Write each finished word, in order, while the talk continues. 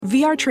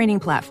VR training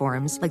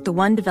platforms, like the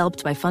one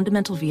developed by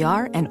Fundamental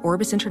VR and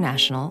Orbis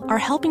International, are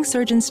helping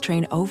surgeons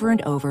train over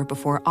and over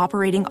before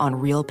operating on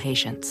real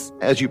patients.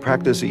 As you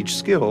practice each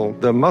skill,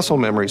 the muscle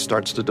memory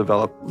starts to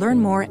develop. Learn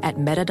more at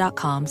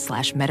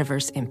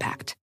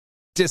meta.com/metaverseimpact.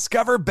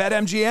 Discover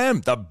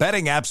BetMGM, the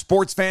betting app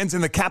sports fans in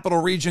the capital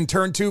region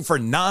turn to for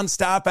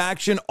nonstop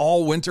action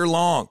all winter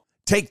long.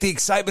 Take the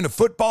excitement of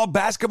football,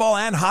 basketball,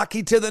 and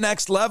hockey to the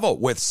next level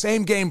with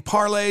same-game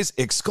parlays,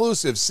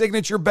 exclusive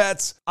signature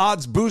bets,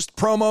 odds boost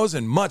promos,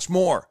 and much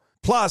more.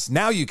 Plus,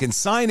 now you can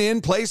sign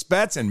in, place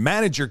bets, and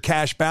manage your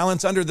cash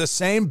balance under the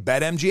same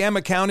BetMGM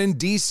account in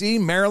D.C.,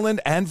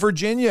 Maryland, and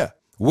Virginia.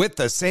 With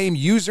the same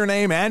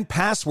username and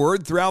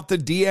password throughout the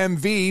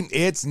DMV,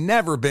 it's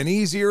never been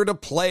easier to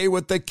play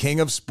with the king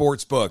of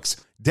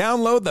sportsbooks.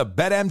 Download the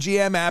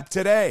BetMGM app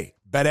today.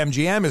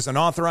 BetMGM is an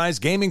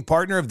authorized gaming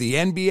partner of the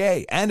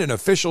NBA and an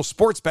official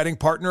sports betting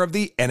partner of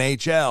the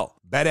NHL.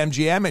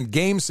 BetMGM and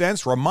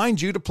GameSense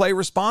remind you to play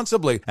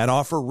responsibly and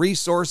offer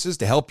resources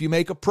to help you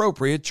make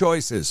appropriate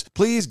choices.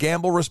 Please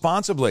gamble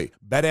responsibly.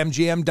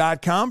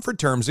 BetMGM.com for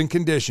terms and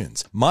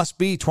conditions. Must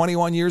be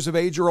 21 years of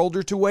age or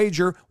older to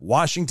wager.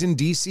 Washington,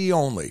 D.C.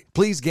 only.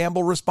 Please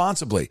gamble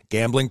responsibly.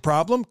 Gambling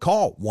problem?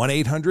 Call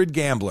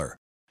 1-800-GAMBLER.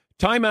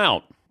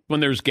 Timeout. When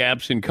there's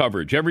gaps in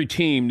coverage, every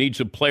team needs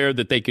a player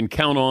that they can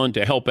count on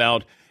to help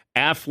out.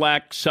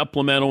 Aflac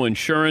Supplemental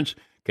Insurance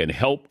can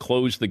help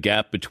close the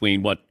gap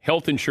between what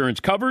health insurance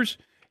covers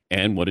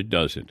and what it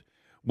doesn't.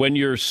 When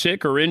you're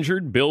sick or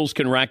injured, bills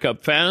can rack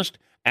up fast.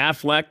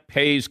 Aflac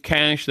pays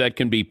cash that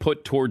can be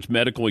put towards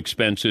medical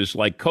expenses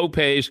like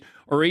copays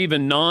or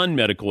even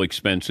non-medical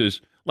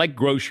expenses like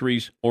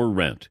groceries or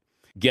rent.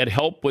 Get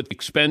help with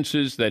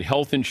expenses that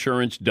health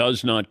insurance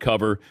does not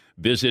cover.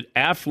 Visit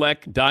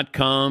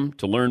Aflac.com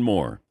to learn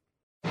more.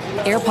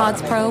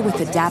 AirPods Pro with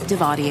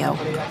adaptive audio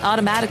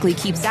automatically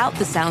keeps out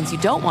the sounds you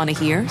don't want to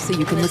hear so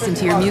you can listen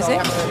to your music,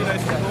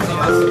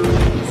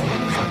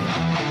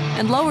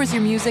 and lowers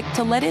your music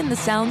to let in the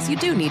sounds you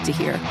do need to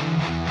hear.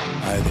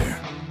 Hi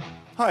there.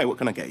 Hi, what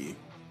can I get you?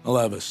 I'll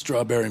have a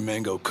strawberry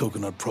mango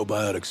coconut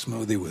probiotic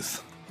smoothie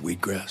with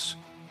wheatgrass.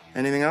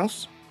 Anything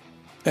else?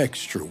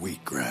 Extra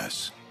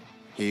wheatgrass.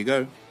 Here you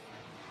go.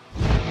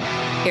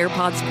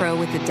 AirPods Pro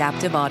with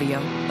adaptive audio.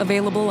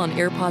 Available on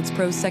AirPods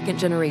Pro 2nd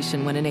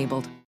generation when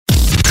enabled.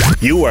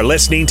 You are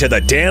listening to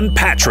The Dan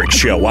Patrick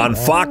Show on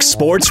Fox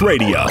Sports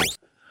Radio.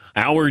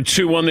 Hour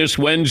 2 on this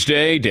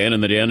Wednesday. Dan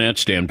and the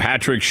Danettes, Dan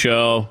Patrick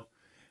Show.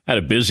 Had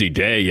a busy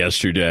day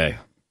yesterday.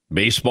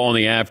 Baseball in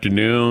the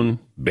afternoon.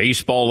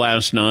 Baseball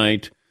last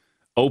night.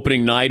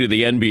 Opening night of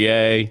the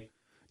NBA.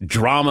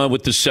 Drama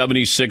with the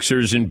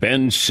 76ers and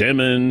Ben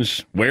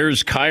Simmons.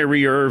 Where's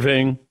Kyrie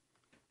Irving?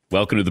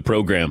 Welcome to the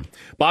program.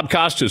 Bob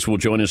Costas will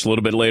join us a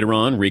little bit later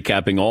on,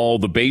 recapping all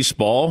the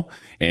baseball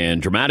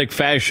and dramatic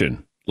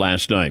fashion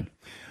last night.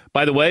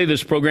 By the way,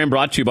 this program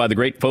brought to you by the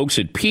great folks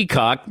at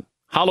Peacock.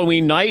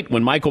 Halloween night,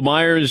 when Michael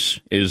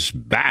Myers is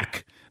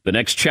back. The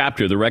next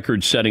chapter, the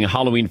record-setting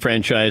Halloween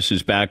franchise,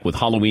 is back with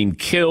Halloween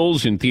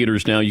Kills in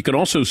theaters now. You can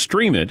also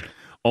stream it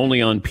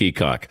only on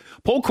Peacock.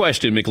 Poll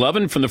question,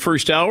 McLovin, from the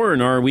first hour,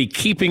 and are we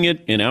keeping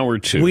it in hour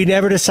 2? We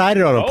never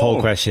decided on a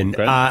poll question.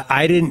 Okay.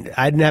 I didn't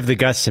have the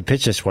guts to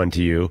pitch this one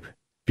to you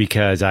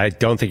because I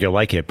don't think you'll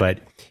like it,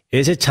 but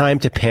is it time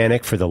to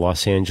panic for the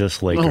Los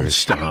Angeles Lakers? Oh,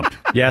 stop.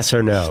 Yes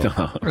or no?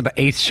 Stop. We're the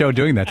 8th show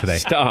doing that today.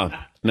 Stop.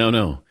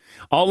 No.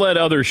 I'll let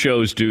other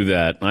shows do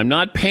that. I'm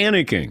not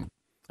panicking.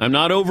 I'm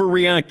not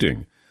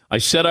overreacting. I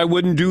said I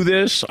wouldn't do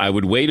this. I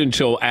would wait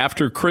until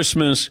after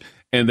Christmas,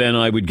 and then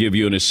I would give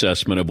you an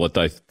assessment of what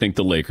I think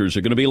the Lakers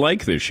are going to be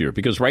like this year.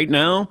 Because right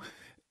now,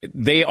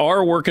 they are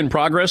a work in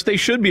progress. They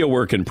should be a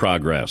work in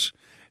progress.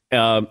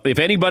 If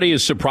anybody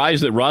is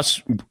surprised that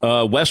Russ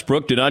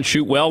Westbrook did not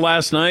shoot well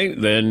last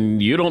night,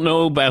 then you don't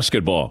know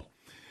basketball.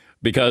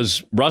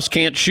 Because Russ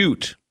can't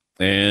shoot.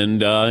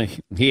 And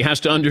he has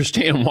to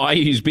understand why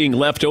he's being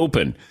left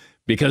open.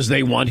 Because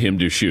they want him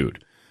to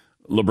shoot.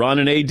 LeBron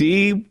and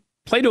AD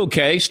played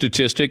okay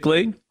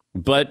statistically,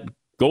 but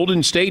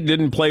Golden State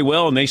didn't play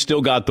well, and they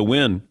still got the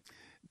win.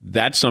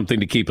 That's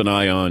something to keep an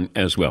eye on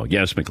as well.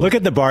 Yes, McLean. Look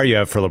at the bar you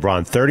have for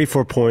LeBron.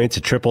 34 points,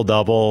 a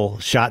triple-double,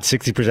 shot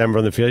 60%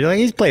 from the field. You're like,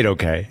 he's played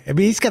okay. I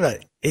mean, he's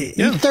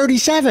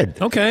 37.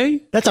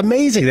 Okay. That's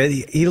amazing that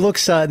he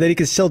looks that he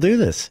can still do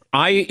this.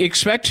 I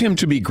expect him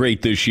to be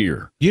great this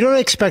year. You don't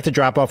expect to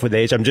drop off with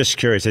age? I'm just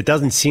curious. It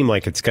doesn't seem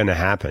like it's going to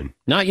happen.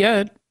 Not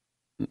yet.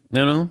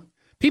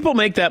 People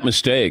make that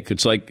mistake.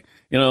 It's like,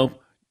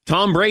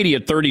 Tom Brady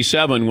at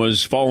 37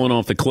 was falling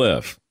off the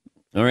cliff.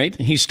 All right?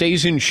 He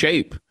stays in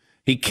shape.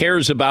 He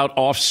cares about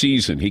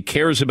off-season. He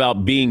cares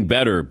about being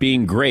better,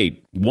 being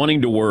great,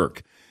 wanting to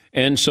work.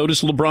 And so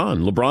does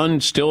LeBron.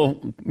 LeBron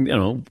still,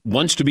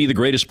 wants to be the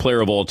greatest player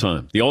of all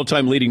time. The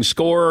all-time leading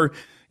scorer,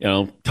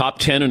 top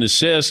 10 in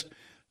assists,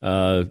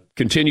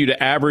 continue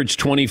to average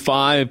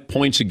 25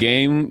 points a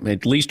game,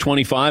 at least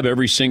 25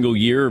 every single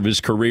year of his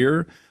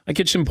career.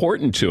 Like, it's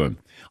important to him.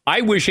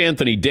 I wish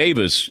Anthony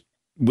Davis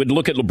would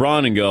look at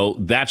LeBron and go,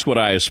 that's what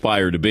I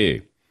aspire to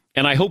be.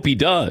 And I hope he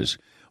does.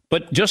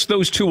 But just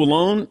those two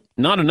alone,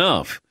 not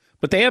enough.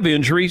 But they have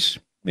injuries.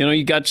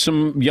 You got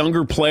some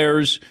younger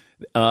players.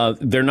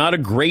 They're not a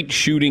great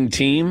shooting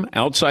team,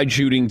 outside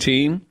shooting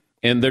team,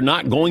 and they're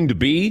not going to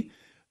be.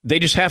 They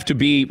just have to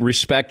be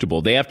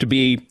respectable. They have to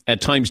be,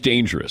 at times,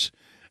 dangerous.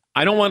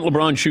 I don't want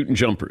LeBron shooting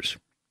jumpers.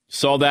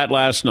 Saw that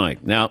last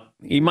night. Now,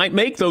 he might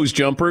make those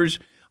jumpers.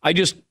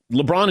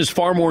 LeBron is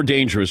far more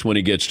dangerous when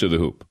he gets to the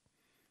hoop.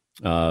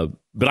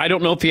 But I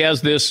don't know if he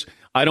has this,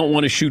 I don't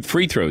want to shoot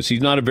free throws.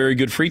 He's not a very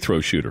good free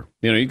throw shooter.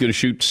 He's going to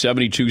shoot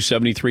 72,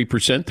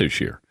 73%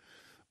 this year.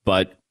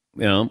 But,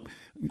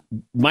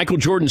 Michael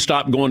Jordan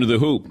stopped going to the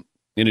hoop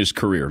in his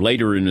career,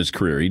 later in his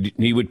career.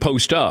 He would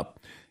post up.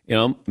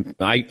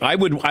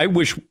 I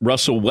wish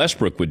Russell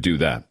Westbrook would do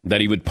that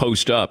he would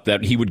post up,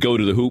 that he would go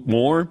to the hoop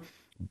more.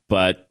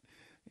 But,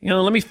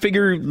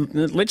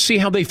 let's see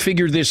how they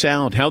figure this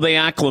out, how they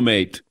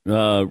acclimate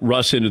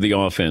Russ into the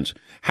offense,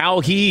 how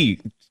he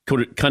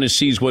kind of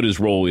sees what his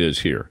role is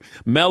here.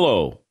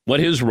 Melo, what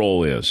his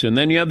role is. And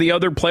then you have the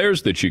other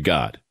players that you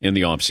got in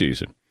the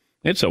offseason.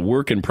 It's a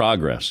work in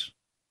progress.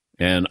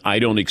 And I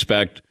don't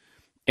expect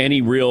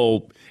any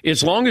real,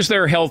 as long as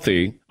they're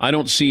healthy, I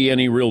don't see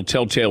any real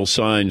telltale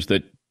signs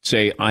that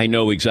say, I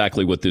know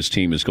exactly what this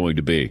team is going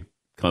to be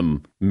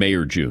come May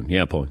or June.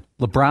 Yeah, Paul.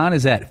 LeBron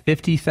is at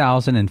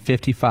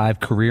 50,055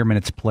 career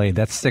minutes played.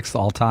 That's sixth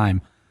all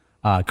time.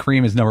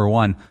 Kareem is number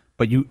one.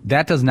 But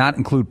that does not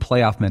include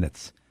playoff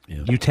minutes.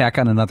 Yeah. You tack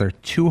on another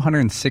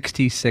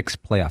 266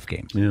 playoff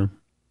games. Yeah.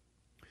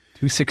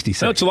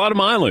 266. That's a lot of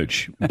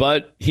mileage,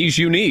 but he's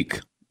unique.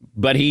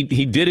 But he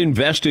did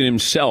invest in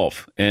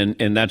himself, and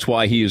that's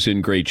why he is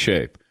in great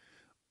shape.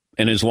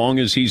 And as long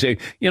as he's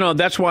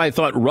that's why I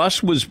thought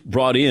Russ was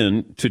brought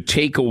in to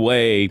take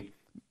away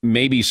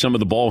maybe some of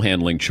the ball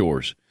handling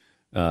chores.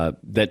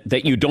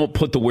 That you don't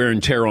put the wear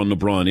and tear on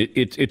LeBron.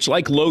 It's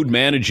like load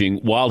managing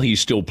while he's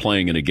still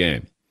playing in a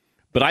game.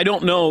 But I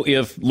don't know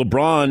if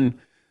LeBron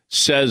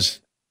says,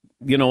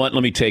 you know what,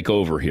 let me take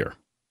over here.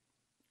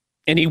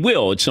 And he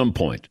will at some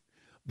point.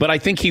 But I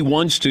think he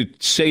wants to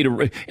say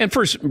and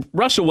first,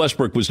 Russell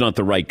Westbrook was not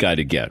the right guy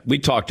to get. We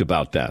talked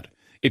about that.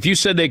 If you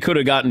said they could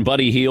have gotten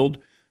Buddy Hield,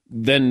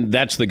 then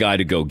that's the guy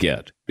to go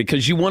get.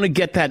 Because you want to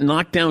get that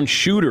knockdown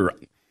shooter.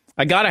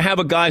 I got to have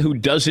a guy who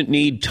doesn't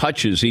need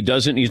touches.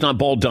 He's not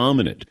ball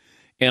dominant.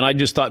 And I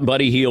just thought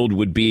Buddy Hield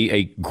would be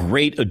a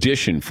great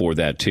addition for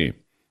that team.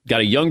 Got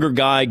a younger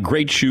guy,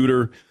 great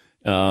shooter,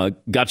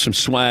 got some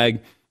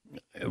swag.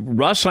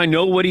 Russ, I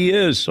know what he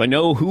is. I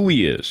know who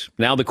he is.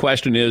 Now the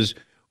question is,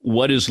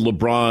 what is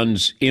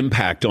LeBron's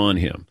impact on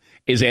him?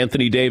 Is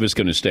Anthony Davis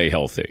going to stay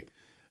healthy?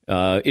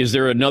 Is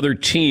there another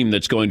team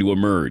that's going to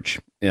emerge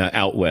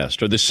out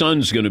west? Are the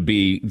Suns going to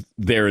be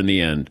there in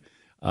the end?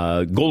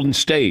 Golden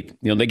State,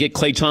 they get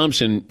Klay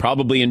Thompson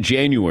probably in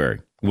January.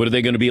 What are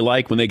they going to be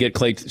like when they get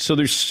Klay? So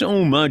there's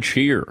so much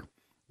here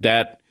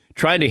that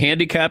trying to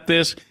handicap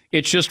this,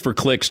 it's just for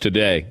clicks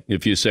today.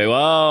 If you say,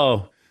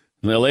 oh,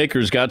 the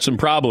Lakers got some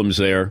problems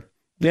there.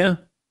 Yeah,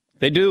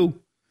 they do.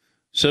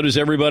 So does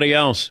everybody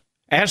else.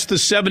 Ask the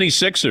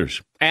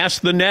 76ers.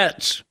 Ask the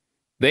Nets.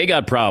 They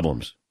got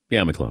problems.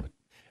 Yeah, McClellan.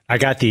 I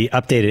got the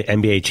updated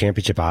NBA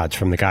championship odds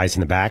from the guys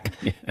in the back.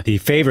 Yeah. The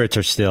favorites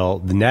are still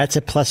the Nets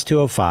at plus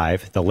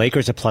 205, the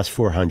Lakers at plus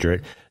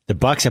 400, the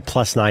Bucks at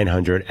plus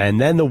 900, and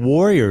then the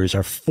Warriors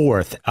are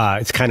fourth.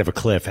 It's kind of a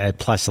cliff at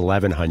plus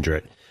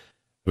 1100,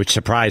 which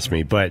surprised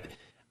me. But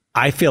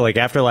I feel like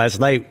after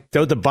last night,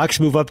 don't the Bucks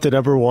move up to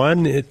number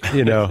one?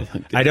 I know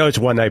it's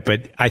one night,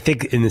 but I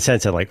think in the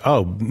sense of like,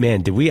 oh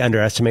man, did we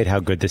underestimate how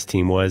good this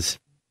team was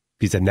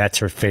because the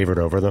Nets are favored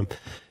over them?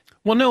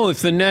 Well, no,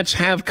 if the Nets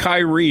have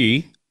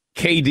Kyrie,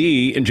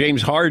 KD, and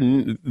James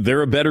Harden,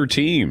 they're a better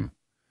team.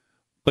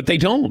 But they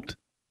don't.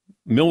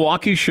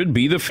 Milwaukee should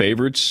be the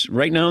favorites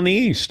right now in the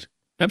East.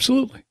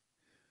 Absolutely.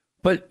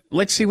 But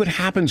let's see what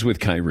happens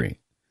with Kyrie.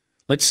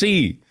 Let's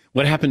see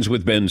what happens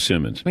with Ben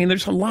Simmons. I mean,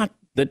 there's a lot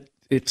that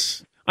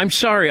I'm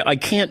sorry, I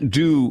can't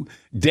do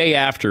day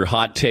after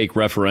hot take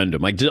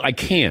referendum. I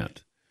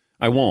can't.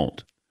 I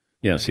won't.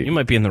 Yes, you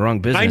might be in the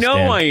wrong business. I know,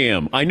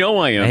 Dan. I know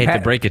I am. I hate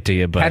to break it to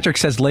you, but Patrick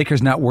says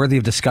Lakers not worthy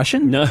of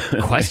discussion? No.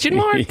 Question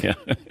mark? Yeah.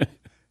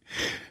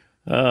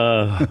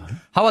 How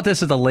about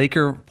this as a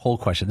Laker poll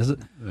question?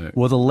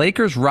 Will the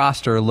Lakers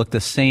roster look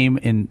the same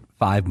in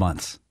 5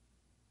 months?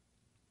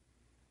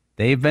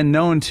 They've been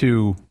known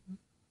to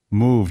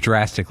move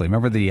drastically.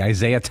 Remember the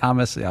Isaiah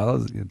Thomas,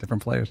 those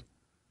different players?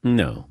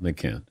 No, they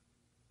can't.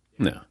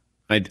 No,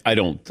 I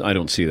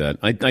don't see that.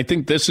 I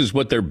think this is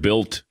what they're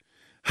built,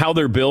 how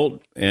they're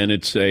built, and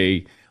it's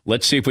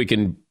let's see if we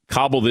can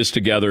cobble this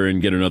together and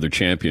get another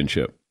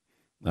championship.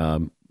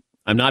 I'm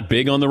not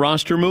big on the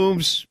roster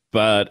moves,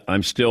 but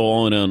I'm still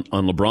all in on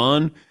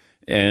LeBron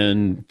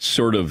and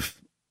sort of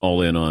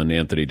all in on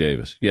Anthony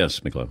Davis.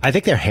 Yes, McClellan. I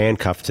think they're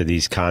handcuffed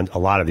to a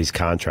lot of these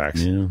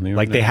contracts.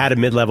 Yeah, they had a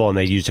mid-level and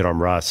they used it on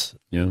Russ.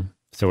 Yeah.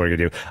 So what are you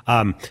going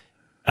to do?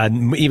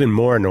 An even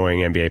more annoying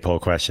NBA poll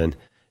question.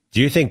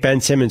 Do you think Ben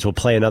Simmons will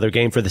play another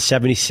game for the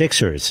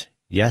 76ers?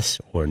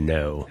 Yes or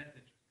no?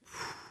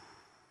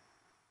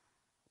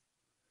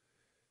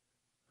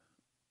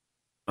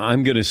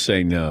 I'm going to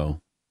say no.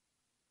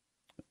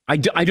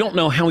 I don't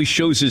know how he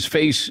shows his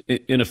face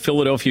in a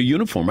Philadelphia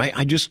uniform.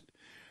 I just,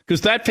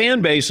 because that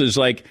fan base is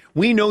like,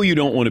 we know you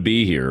don't want to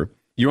be here.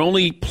 You're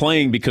only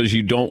playing because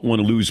you don't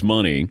want to lose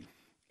money.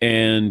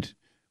 And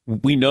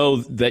we know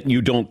that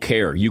you don't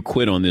care. You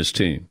quit on this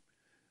team.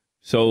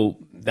 So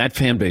that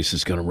fan base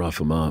is going to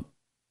rough him up.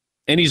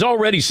 And he's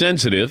already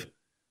sensitive.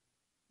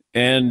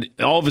 And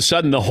all of a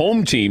sudden, the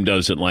home team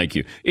doesn't like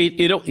you.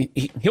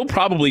 He'll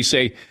probably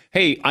say,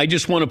 hey, I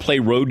just want to play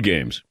road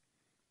games.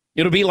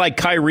 It'll be like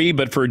Kyrie,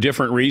 but for a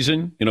different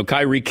reason.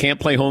 Kyrie can't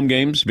play home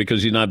games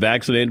because he's not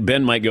vaccinated.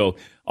 Ben might go,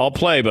 I'll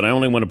play, but I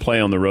only want to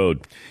play on the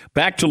road.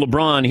 Back to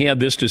LeBron, he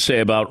had this to say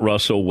about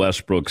Russell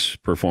Westbrook's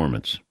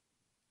performance.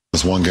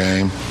 It's one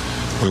game.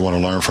 We want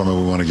to learn from it.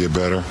 We want to get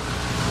better.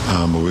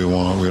 But we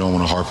don't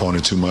want to harp on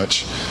it too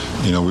much.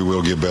 We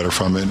will get better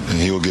from it, and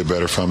he will get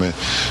better from it,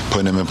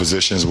 putting him in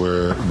positions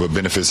where what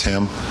benefits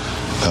him,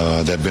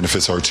 that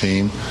benefits our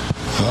team.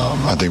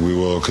 I think we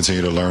will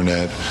continue to learn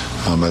that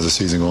as the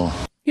season goes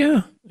on.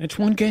 Yeah, it's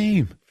one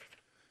game.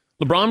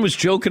 LeBron was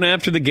joking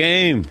after the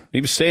game.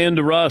 He was saying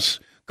to Russ,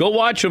 go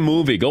watch a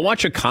movie. Go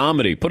watch a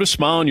comedy. Put a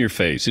smile on your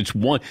face. It's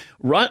one.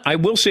 I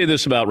will say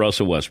this about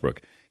Russell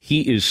Westbrook.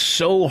 He is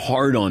so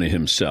hard on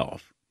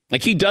himself.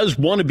 Like, he does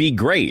want to be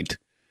great.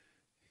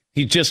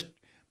 He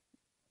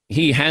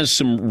has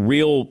some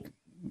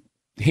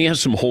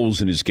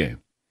holes in his game.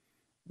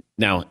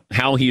 Now,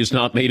 how he has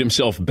not made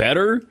himself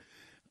better,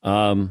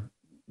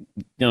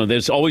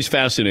 that's always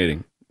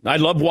fascinating. I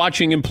love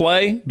watching him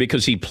play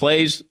because he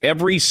plays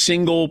every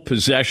single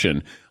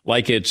possession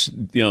like it's,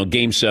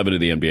 Game 7 of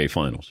the NBA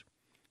Finals.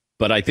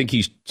 But I think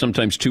he's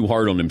sometimes too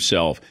hard on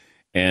himself.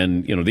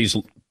 And,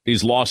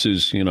 these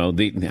losses,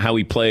 how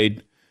he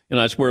played,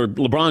 that's where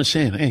LeBron's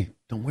saying, hey,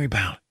 don't worry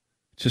about it.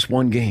 It's just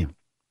one game.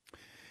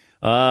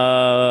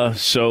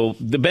 So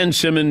the Ben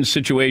Simmons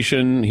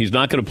situation, he's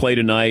not going to play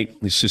tonight.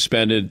 He's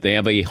suspended. They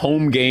have a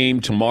home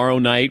game tomorrow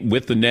night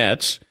with the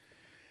Nets,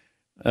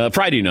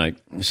 Friday night.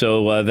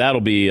 So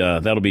that'll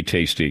be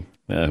tasty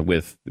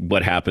with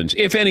what happens,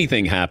 if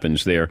anything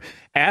happens there.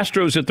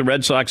 Astros at the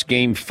Red Sox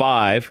Game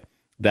 5.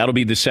 That'll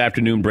be this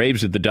afternoon.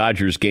 Braves at the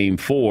Dodgers Game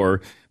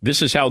 4.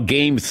 This is how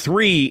Game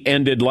 3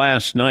 ended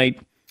last night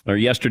or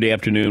yesterday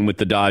afternoon with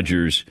the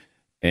Dodgers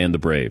and the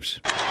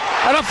Braves.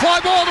 And a fly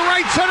ball to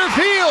right center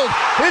field.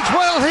 It's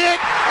well hit,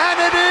 and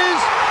it is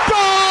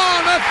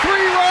gone. A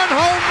 3-run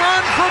home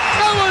run for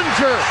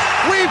Bellinger.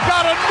 We've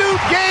got a new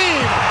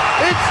game.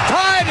 It's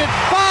tied at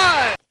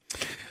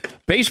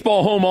 5.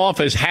 Baseball home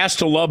office has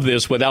to love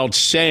this without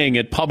saying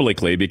it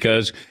publicly,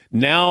 because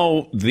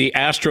now the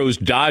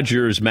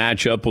Astros-Dodgers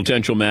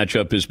potential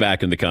matchup, is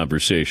back in the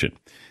conversation,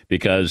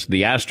 because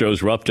the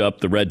Astros roughed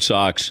up the Red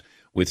Sox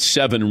with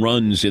 7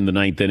 runs in the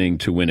 9th inning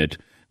to win it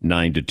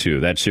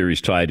 9-2. That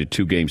series tied at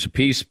 2 games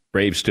apiece.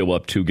 Braves still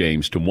up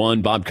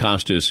 2-1. Bob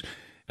Costas,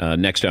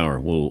 next hour,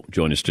 will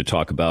join us to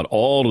talk about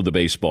all of the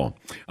baseball.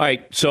 All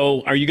right,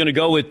 so are you going to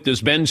go with,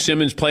 does Ben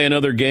Simmons play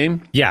another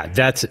game? Yeah,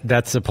 that's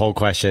the poll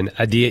question.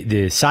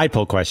 The side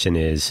poll question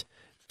is,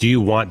 do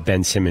you want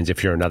Ben Simmons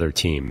if you're another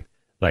team?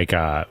 Like,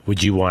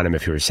 would you want him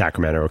if you were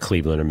Sacramento or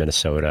Cleveland or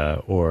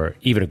Minnesota or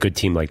even a good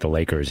team like the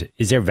Lakers?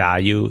 Is there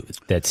value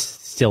that's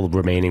still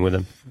remaining with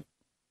him?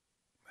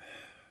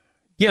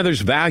 Yeah,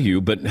 there's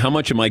value, but how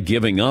much am I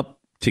giving up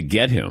to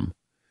get him?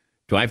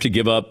 Do I have to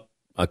give up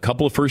a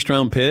couple of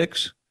first-round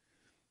picks?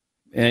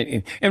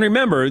 And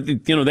remember,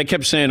 they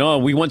kept saying, oh,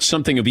 we want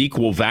something of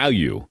equal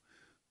value.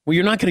 Well,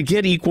 you're not going to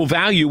get equal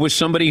value with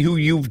somebody who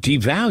you've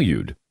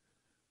devalued.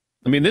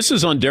 I mean, this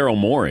is on Daryl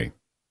Morey.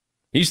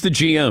 He's the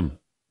GM.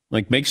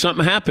 Like, make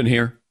something happen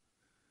here.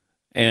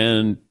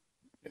 And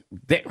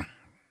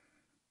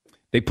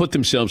they put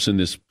themselves in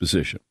this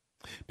position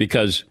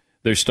because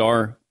their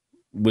star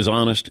was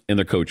honest and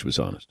their coach was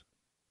honest.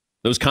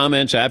 Those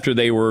comments after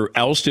they were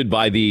ousted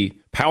by the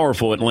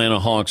powerful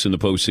Atlanta Hawks in the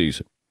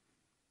postseason.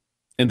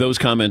 And those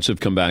comments have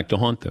come back to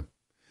haunt them.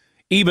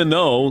 Even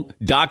though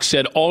Doc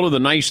said all of the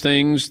nice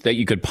things that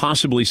you could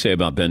possibly say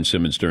about Ben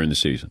Simmons during the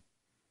season.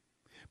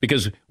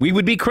 Because we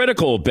would be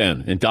critical of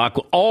Ben, and Doc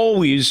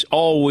always,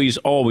 always,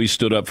 always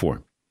stood up for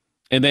him.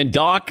 And then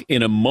Doc,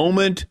 in a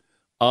moment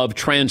of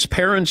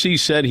transparency,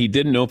 said he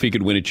didn't know if he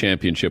could win a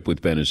championship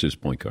with Ben as his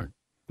point guard.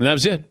 And that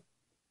was it.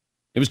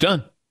 It was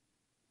done.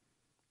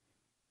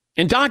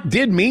 And Doc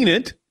did mean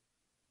it.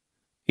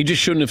 He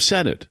just shouldn't have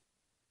said it.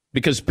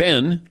 Because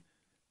Ben,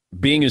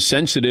 being as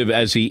sensitive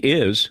as he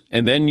is,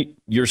 and then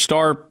your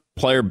star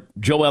player,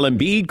 Joel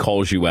Embiid,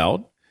 calls you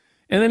out,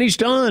 and then he's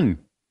done.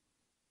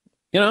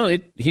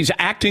 He's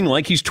acting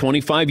like he's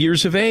 25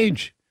 years of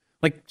age.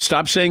 Like,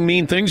 stop saying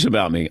mean things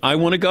about me. I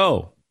want to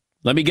go.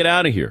 Let me get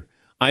out of here.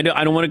 I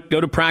don't want to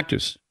go to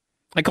practice.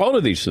 Like, all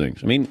of these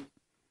things. I mean,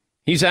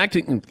 he's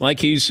acting like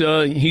he's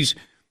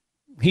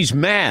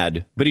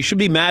mad, but he should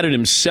be mad at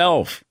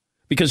himself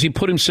because he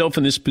put himself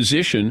in this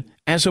position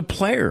as a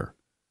player.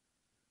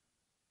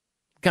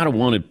 You gotta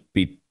want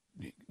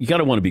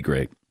to be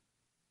great.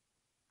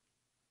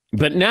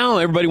 But now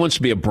everybody wants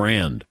to be a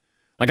brand.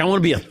 Like, I want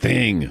to be a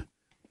thing,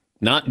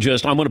 not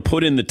just I want to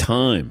put in the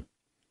time.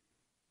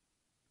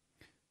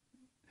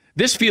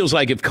 This feels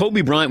like if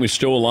Kobe Bryant was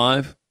still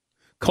alive,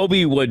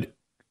 Kobe would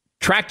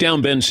track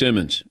down Ben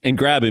Simmons and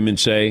grab him and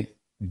say,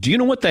 do you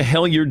know what the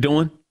hell you're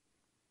doing?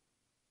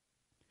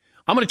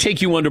 I'm going to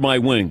take you under my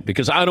wing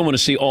because I don't want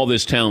to see all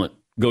this talent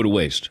go to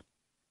waste.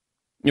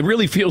 It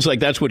really feels like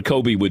that's what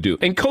Kobe would do.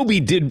 And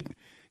Kobe did,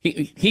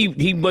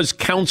 he was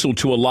counsel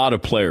to a lot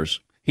of players.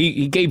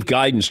 He gave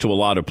guidance to a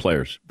lot of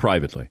players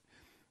privately.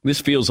 This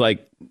feels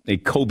like a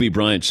Kobe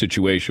Bryant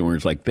situation where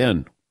it's like,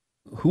 Ben,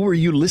 who are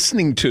you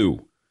listening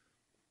to?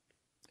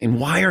 And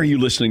why are you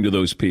listening to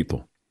those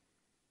people?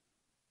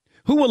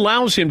 Who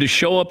allows him to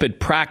show up at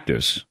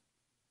practice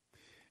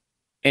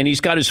and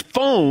he's got his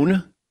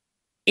phone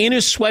in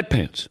his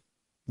sweatpants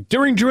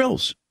during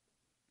drills?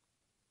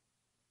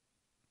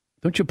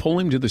 Don't you pull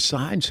him to the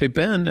side and say,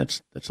 Ben,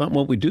 that's not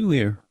what we do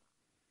here.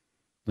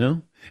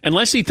 No?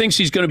 Unless he thinks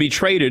he's going to be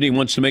traded, he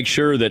wants to make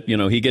sure that,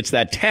 he gets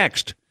that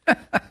text.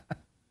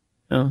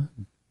 No?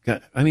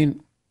 I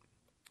mean,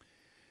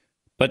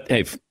 but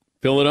hey,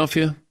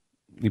 Philadelphia,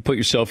 you put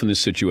yourself in this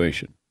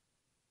situation.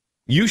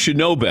 You should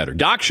know better.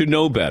 Doc should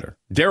know better.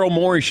 Daryl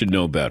Morey should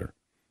know better.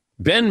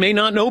 Ben may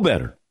not know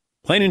better.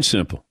 Plain and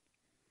simple.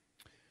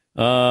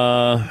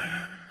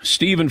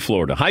 Steve in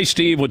Florida. Hi,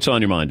 Steve. What's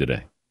on your mind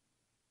today?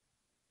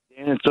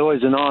 And it's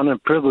always an honor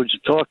and privilege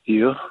to talk to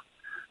you.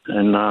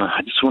 And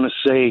I just want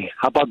to say,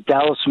 how about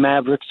Dallas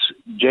Mavericks,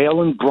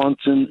 Jalen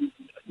Brunson,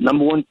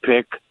 number 1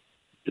 pick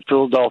to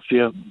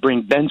Philadelphia,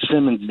 bring Ben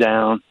Simmons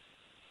down.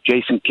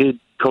 Jason Kidd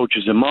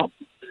coaches him up.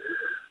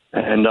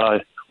 And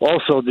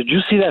also, did you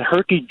see that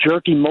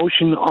herky-jerky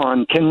motion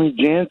on Kenley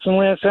Jansen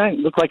last night?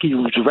 Looked like he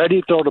was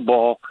ready to throw the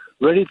ball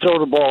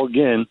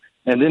again,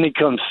 and then he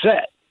comes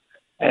set.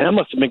 And that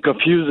must have been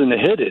confusing the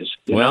hitters.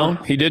 Well,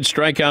 he did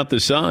strike out the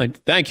side.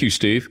 Thank you,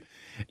 Steve.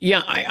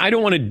 Yeah, I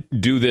don't want to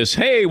do this.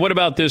 Hey, what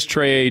about this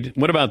trade?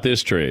 What about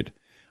this trade?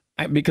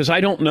 Because I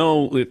don't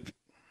know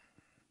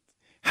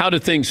how do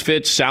things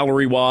fit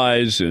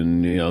salary-wise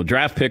and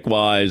draft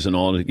pick-wise and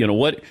all.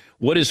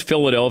 What does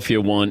Philadelphia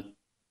want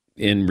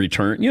in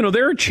return?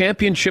 They're a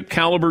championship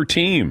caliber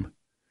team.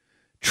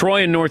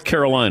 Troy in North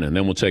Carolina, and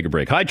then we'll take a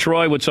break. Hi,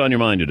 Troy. What's on your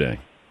mind today?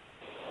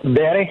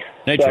 Danny,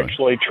 hey, it's Troy.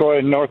 Actually Troy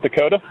in North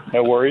Dakota.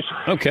 No worries.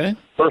 Okay.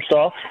 First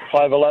off,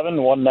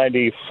 5'11",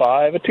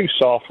 195, a too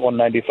soft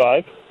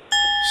 195.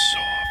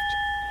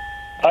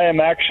 Soft. I am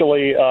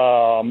actually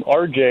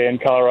RJ in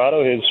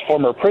Colorado, his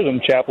former prison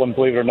chaplain,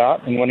 believe it or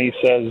not. And when he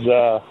says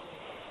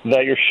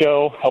that your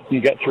show helped him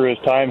get through his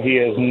time, he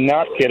is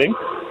not kidding.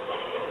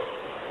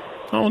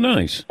 Oh,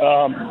 nice.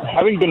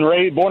 Having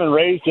been born and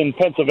raised in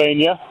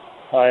Pennsylvania,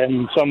 I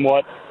am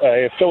somewhat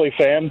a Philly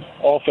fan,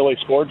 all Philly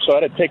sports, so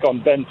I had to take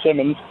on Ben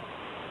Simmons.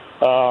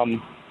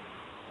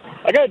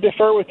 I got to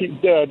differ with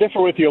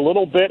you a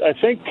little bit. I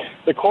think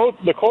the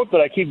quote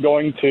that I keep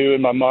going to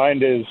in my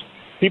mind is,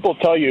 people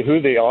tell you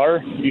who they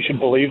are, you should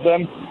believe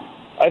them.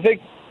 I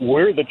think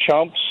we're the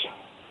chumps,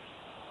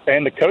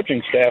 and the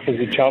coaching staff is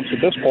the chumps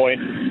at this point,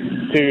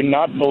 to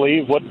not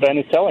believe what Ben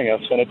is telling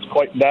us, and it's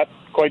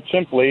quite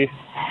simply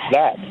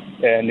that.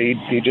 And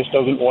he just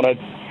doesn't want to.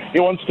 He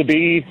wants to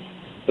be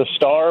the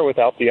star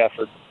without the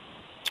effort.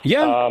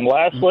 Yeah.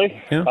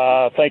 Lastly,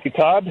 thank you,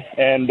 Todd,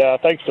 and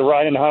thanks to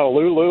Ryan in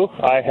Honolulu.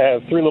 I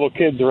have 3 little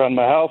kids around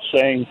my house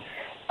saying,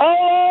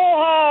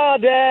 "Aloha,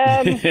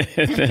 Dad."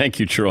 Thank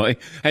you, Troy.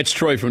 That's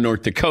Troy from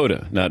North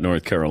Dakota, not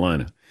North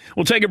Carolina.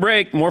 We'll take a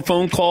break. More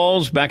phone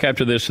calls. Back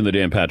after this in the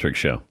Dan Patrick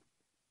Show.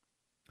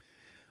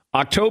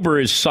 October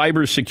is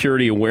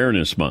Cybersecurity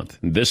Awareness Month.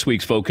 This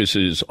week's focus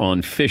is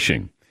on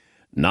phishing,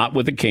 not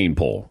with a cane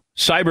pole.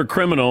 Cyber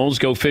criminals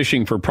go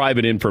fishing for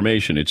private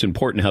information. It's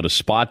important how to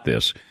spot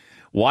this.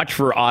 Watch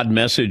for odd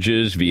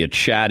messages via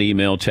chat,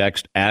 email,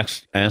 text,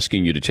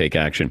 asking you to take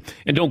action.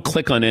 And don't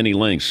click on any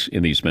links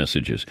in these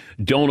messages.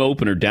 Don't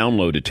open or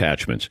download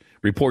attachments.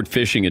 Report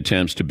phishing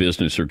attempts to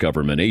business or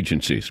government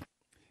agencies.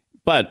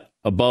 But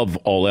above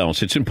all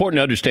else, it's important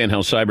to understand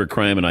how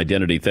cybercrime and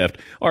identity theft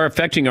are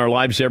affecting our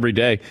lives every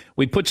day.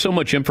 We put so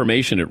much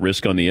information at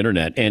risk on the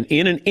internet, and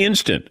in an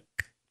instant,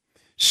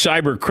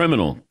 cyber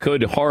criminal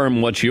could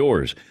harm what's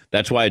yours.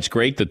 That's why it's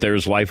great that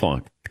there's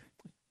LifeLock.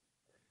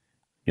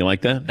 You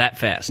like that? That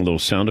fast. A little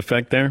sound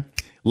effect there.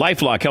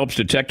 LifeLock helps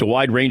detect a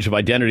wide range of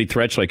identity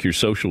threats like your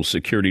social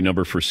security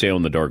number for sale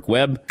on the dark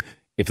web.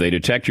 If they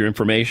detect your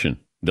information,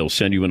 they'll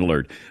send you an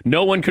alert.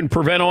 No one can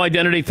prevent all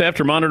identity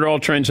theft or monitor all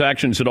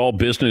transactions at all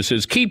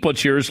businesses. Keep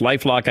what's yours.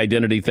 LifeLock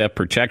Identity Theft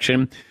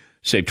Protection.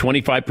 Save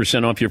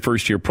 25% off your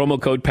first year.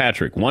 Promo code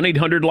Patrick.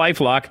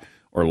 1-800-LifeLock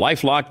or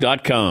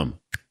LifeLock.com.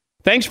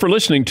 Thanks for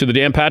listening to the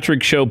Dan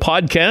Patrick Show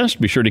podcast.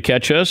 Be sure to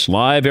catch us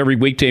live every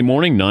weekday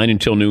morning, 9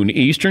 until noon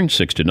Eastern,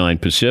 6 to 9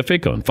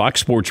 Pacific on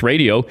Fox Sports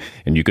Radio.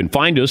 And you can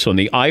find us on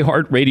the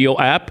iHeartRadio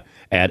app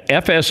at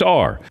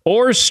FSR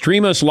or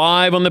stream us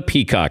live on the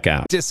Peacock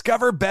app.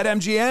 Discover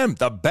BetMGM,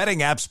 the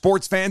betting app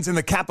sports fans in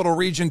the capital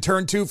region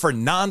turn to for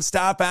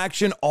nonstop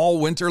action all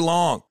winter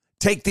long.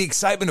 Take the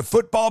excitement of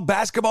football,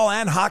 basketball,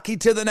 and hockey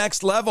to the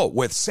next level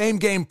with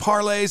same-game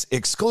parlays,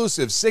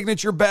 exclusive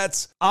signature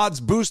bets, odds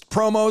boost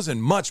promos,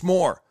 and much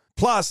more.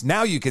 Plus,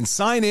 now you can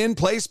sign in,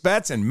 place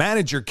bets, and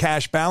manage your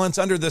cash balance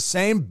under the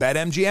same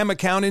BetMGM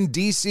account in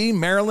D.C.,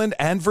 Maryland,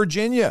 and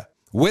Virginia.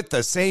 With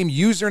the same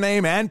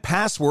username and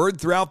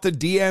password throughout the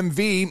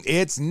DMV,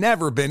 it's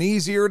never been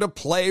easier to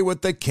play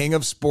with the king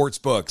of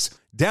sportsbooks.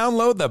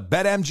 Download the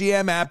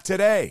BetMGM app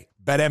today.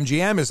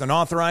 BetMGM is an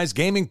authorized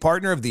gaming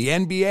partner of the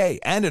NBA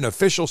and an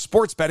official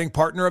sports betting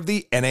partner of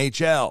the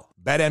NHL.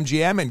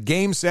 BetMGM and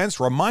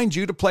GameSense remind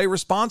you to play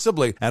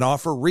responsibly and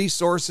offer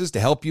resources to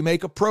help you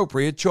make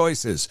appropriate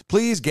choices.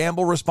 Please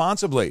gamble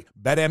responsibly.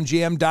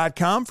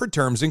 BetMGM.com for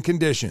terms and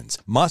conditions.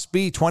 Must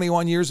be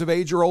 21 years of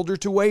age or older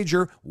to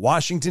wager.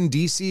 Washington,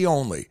 D.C.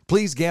 only.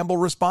 Please gamble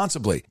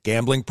responsibly.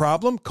 Gambling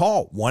problem?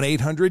 Call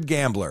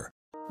 1-800-GAMBLER.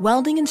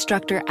 Welding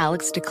instructor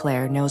Alex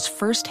DeClaire knows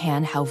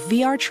firsthand how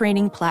VR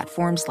training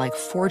platforms like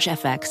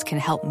ForgeFX can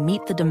help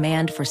meet the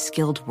demand for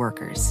skilled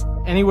workers.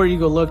 Anywhere you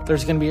go look,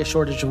 there's going to be a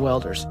shortage of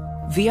welders.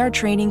 VR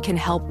training can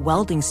help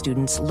welding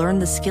students learn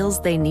the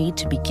skills they need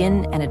to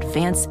begin and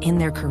advance in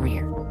their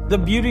career. The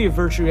beauty of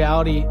virtual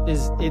reality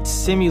is it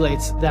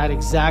simulates that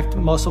exact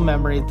muscle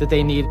memory that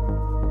they need.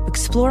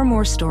 Explore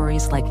more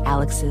stories like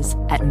Alex's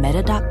at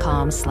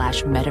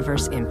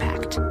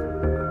meta.com/metaverseimpact.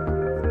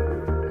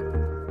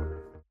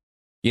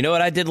 You know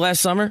what I did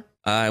last summer?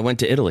 I went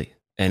to Italy,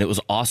 and it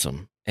was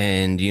awesome.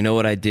 And you know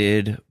what I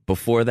did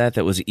before that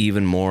was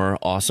even more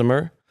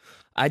awesomer?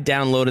 I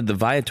downloaded the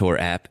Viator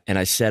app, and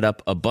I set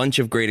up a bunch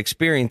of great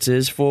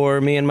experiences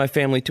for me and my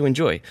family to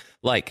enjoy.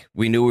 Like,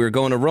 we knew we were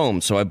going to Rome,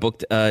 so I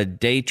booked a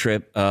day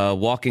trip,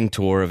 walking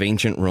tour of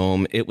ancient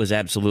Rome. It was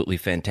absolutely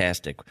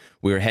fantastic.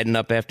 We were heading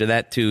up after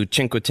that to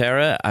Cinque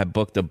Terre. I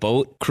booked a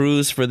boat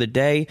cruise for the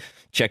day,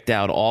 checked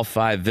out all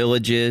 5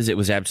 villages. It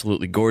was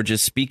absolutely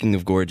gorgeous. Speaking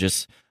of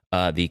gorgeous,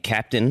 the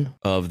captain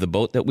of the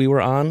boat that we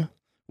were on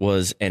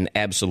was an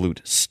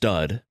absolute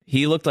stud.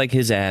 He looked like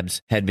his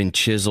abs had been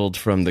chiseled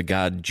from the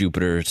god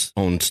Jupiter's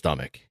own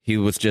stomach. He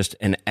was just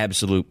an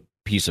absolute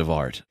piece of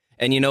art.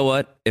 And you know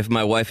what? If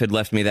my wife had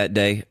left me that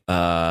day,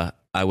 I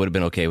would have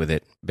been okay with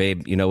it.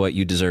 Babe, you know what?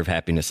 You deserve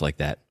happiness like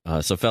that.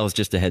 So fellas,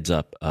 just a heads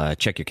up,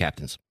 check your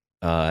captains.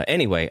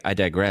 Anyway, I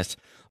digress.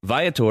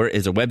 Viator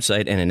is a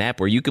website and an app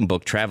where you can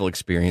book travel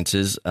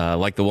experiences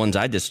like the ones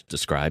I just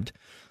described.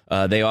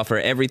 They offer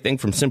everything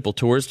from simple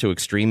tours to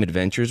extreme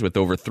adventures with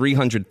over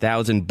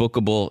 300,000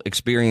 bookable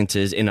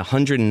experiences in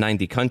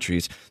 190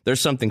 countries.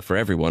 There's something for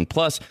everyone.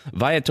 Plus,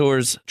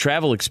 Viator's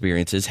travel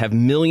experiences have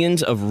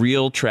millions of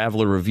real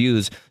traveler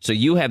reviews, so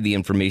you have the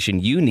information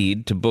you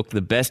need to book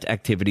the best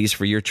activities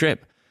for your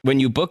trip. When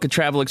you book a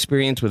travel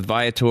experience with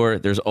Viator,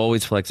 there's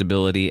always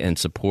flexibility and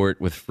support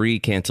with free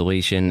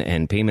cancellation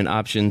and payment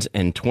options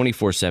and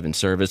 24/7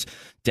 service.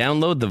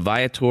 Download the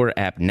Viator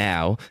app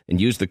now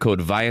and use the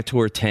code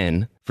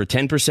Viator10 for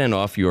 10%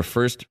 off your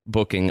first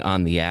booking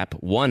on the app.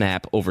 One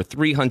app, over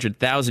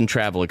 300,000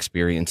 travel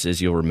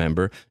experiences you'll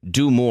remember.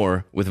 Do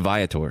more with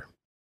Viator.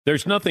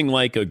 There's nothing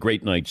like a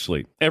great night's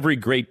sleep. Every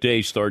great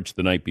day starts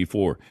the night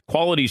before.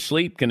 Quality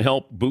sleep can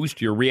help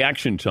boost your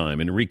reaction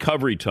time and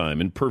recovery time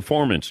and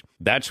performance.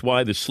 That's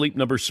why the Sleep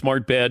Number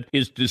Smart Bed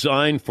is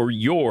designed for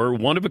your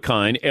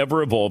one-of-a-kind,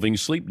 ever-evolving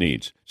sleep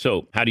needs.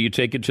 So how do you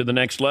take it to the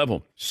next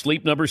level?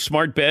 Sleep Number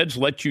Smart Beds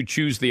let you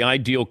choose the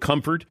ideal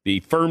comfort,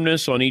 the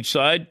firmness on each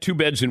side. 2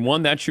 beds in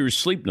one, that's your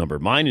sleep number.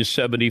 Mine is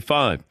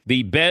 75.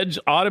 The beds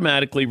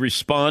automatically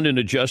respond and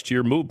adjust to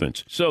your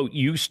movements, so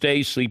you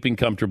stay sleeping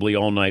comfortably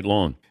all night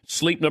long.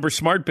 Sleep Number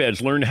Smart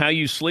Beds learn how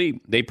you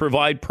sleep. They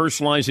provide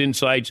personalized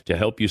insights to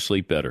help you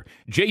sleep better.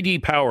 J.D.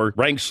 Power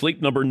ranks Sleep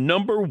Number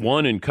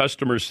 #1 in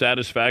customer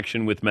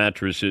satisfaction with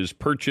mattresses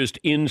purchased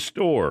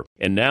in-store.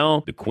 And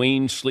now, the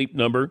Queen Sleep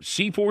Number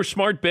C4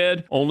 Smart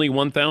Bed, only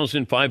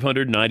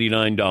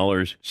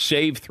 $1,599.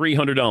 Save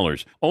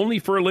 $300, only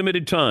for a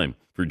limited time.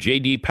 For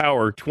J.D.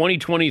 Power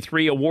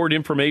 2023 award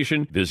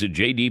information, visit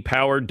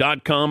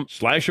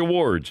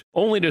jdpower.com/awards.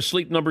 Only to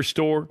Sleep Number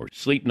store or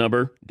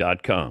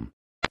sleepnumber.com.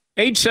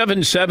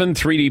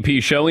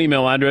 877-3DP Show.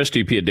 Email address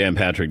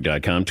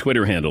dp@danpatrick.com.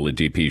 Twitter handle at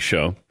DP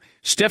Show.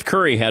 Steph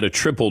Curry had a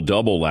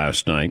triple-double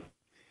last night.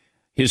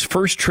 His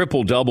first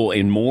triple-double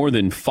in more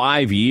than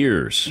 5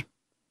 years.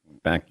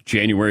 Back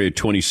January of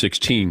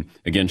 2016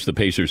 against the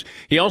Pacers.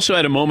 He also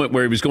had a moment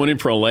where he was going in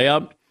for a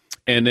layup,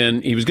 and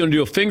then he was going to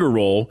do a finger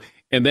roll,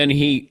 and then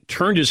he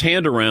turned his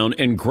hand around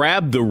and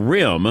grabbed the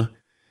rim,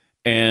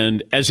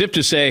 and as if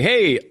to say,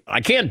 hey, I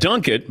can't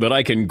dunk it, but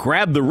I can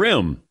grab the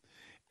rim.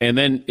 And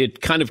then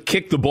it kind of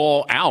kicked the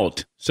ball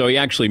out, so he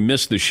actually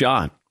missed the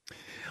shot.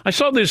 I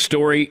saw this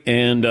story,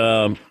 and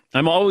I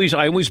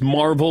always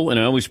marvel and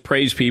I always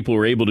praise people who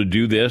are able to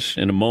do this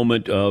in a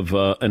moment of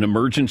an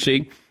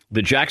emergency.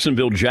 The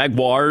Jacksonville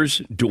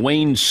Jaguars,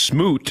 Dwayne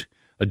Smoot,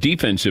 a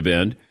defensive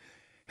end,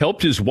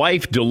 helped his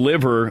wife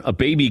deliver a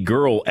baby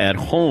girl at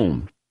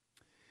home.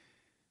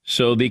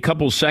 So the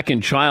couple's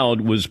second child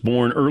was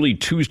born early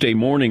Tuesday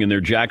morning in their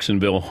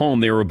Jacksonville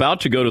home. They were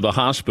about to go to the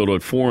hospital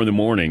at 4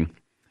 in.the.morning.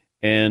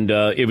 And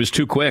it was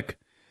too quick.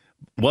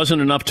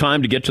 Wasn't enough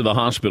time to get to the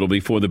hospital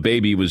before the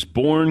baby was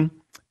born.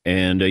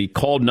 And he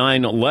called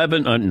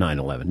 911.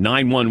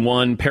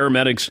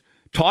 Paramedics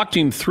talked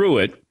him through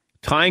it,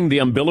 tying the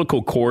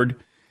umbilical cord,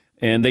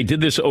 and they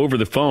did this over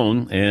the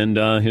phone, and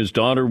his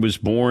daughter was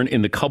born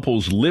in the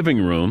couple's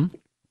living room.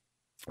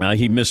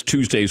 He missed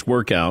Tuesday's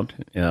workout,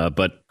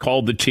 but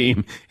called the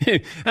team.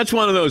 That's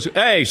one of those,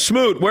 hey,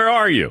 Smoot, where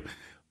are you?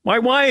 My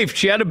wife,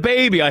 she had a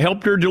baby. I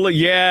helped her deliver.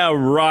 Yeah,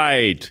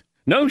 right.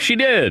 No, she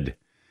did.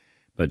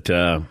 But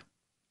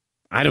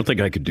I don't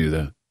think I could do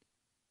that.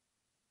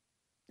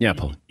 Yeah,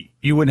 Paul.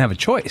 You wouldn't have a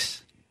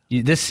choice.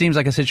 This seems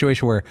like a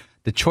situation where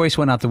the choice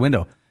went out the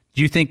window.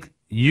 Do you think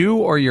you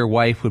or your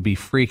wife would be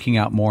freaking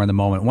out more in the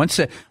moment? Once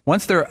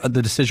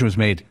the decision was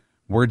made,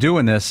 we're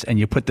doing this, and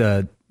you put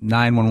the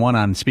 911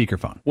 on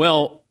speakerphone.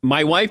 Well,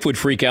 my wife would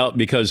freak out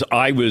because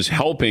I was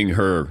helping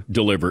her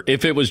deliver.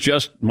 If it was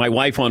just my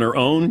wife on her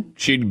own,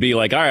 she'd be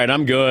like, all right,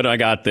 I'm good. I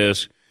got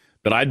this.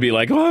 But I'd be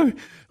like, oh,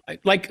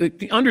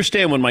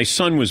 understand when my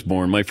son was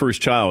born, my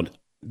first child,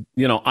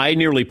 I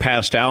nearly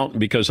passed out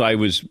because I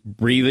was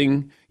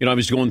breathing. I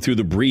was going through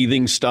the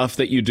breathing stuff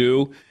that you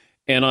do.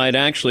 And I'd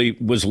actually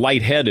was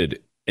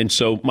lightheaded. And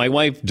so my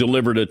wife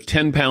delivered a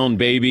 10-pound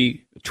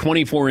baby,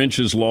 24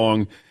 inches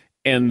long.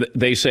 And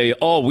they say,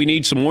 oh, we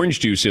need some orange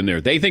juice in there.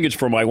 They think it's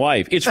for my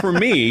wife. It's for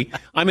me.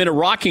 I'm in a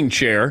rocking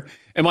chair,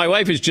 and my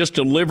wife has just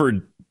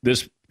delivered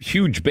this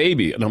huge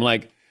baby. And I'm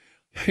like,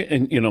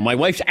 and my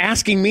wife's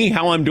asking me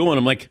how I'm doing.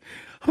 I'm like,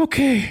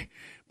 okay.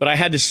 But I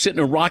had to sit in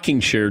a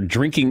rocking chair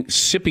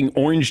sipping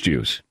orange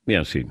juice.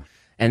 Yeah, see.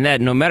 And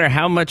that no matter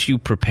how much you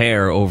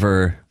prepare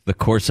over the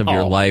course of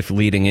your life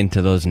leading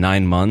into those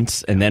 9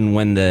 months, and then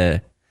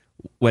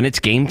when it's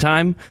game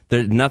time,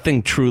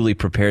 nothing truly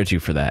prepares you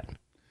for that.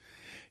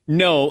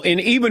 No, and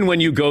even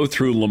when you go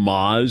through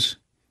Lamaze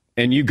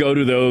and you go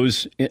to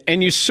those,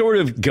 and you sort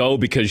of go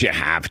because you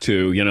have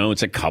to,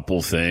 it's a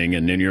couple thing,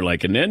 and then you're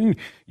like, and then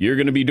you're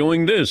going to be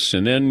doing this,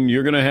 and then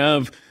you're going to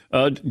have,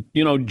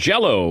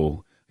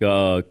 Jell-O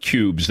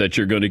cubes that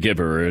you're going to give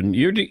her,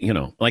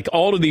 and like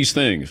all of these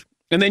things.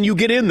 And then you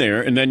get in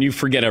there, and then you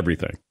forget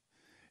everything,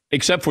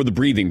 except for the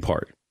breathing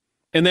part.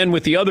 And then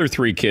with the other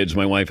 3 kids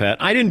my wife had,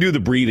 I didn't do the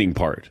breathing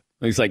part.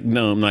 He's like,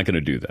 no, I'm not going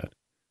to do that.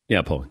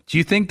 Yeah, Paul. Do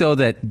you think, though,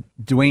 that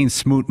Dwayne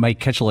Smoot might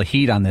catch a little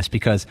heat on this?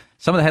 Because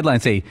some of the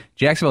headlines say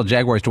Jacksonville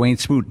Jaguars Dwayne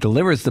Smoot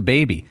delivers the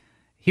baby.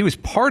 He was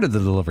part of the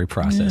delivery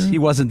process. He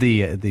wasn't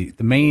the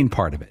main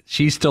part of it.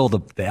 She's still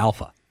the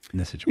alpha in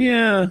this situation.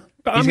 Yeah.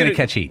 He's going to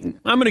catch heat.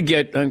 I'm going to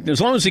get,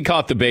 as long as he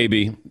caught the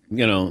baby,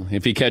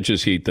 if he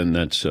catches heat, then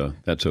that's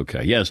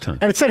okay. Yes, Tom.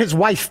 And it said his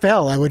wife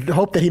fell. I would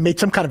hope that he made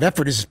some kind of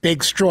effort. His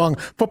big, strong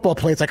football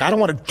player. It's like, I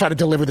don't want to try to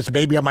deliver this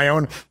baby on my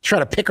own, try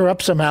to pick her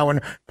up somehow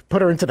and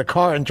put her into the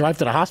car and drive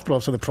to the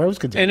hospital so the pros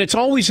could do it. And it's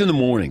always in the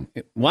morning.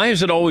 Why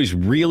is it always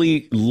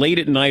really late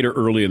at night or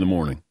early in the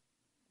morning?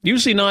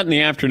 Usually not in the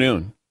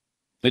afternoon.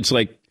 It's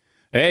like,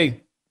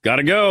 hey,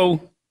 gotta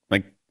go.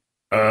 Like,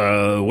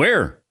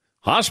 where?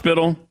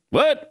 Hospital.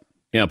 What?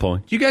 Yeah, Paul.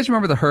 Do you guys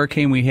remember the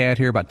hurricane we had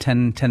here about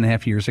 10 and a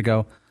half years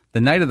ago?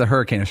 The night of the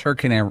hurricane, it was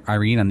Hurricane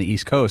Irene on the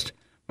East Coast.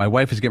 My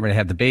wife was getting ready to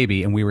have the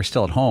baby, and we were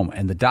still at home.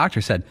 And the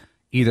doctor said,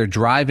 either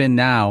drive in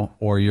now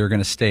or you're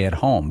going to stay at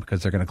home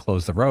because they're going to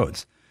close the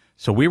roads.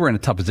 So we were in a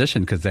tough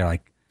position because they're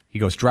like, he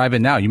goes, drive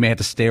in now. You may have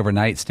to stay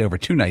overnight, stay over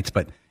 2 nights.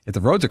 But if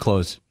the roads are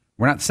closed,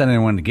 we're not sending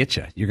anyone to get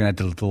you. You're going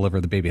to have to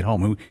deliver the baby at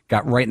home. We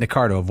got right in the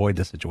car to avoid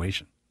the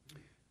situation.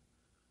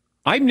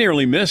 I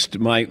nearly missed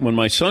when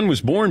my son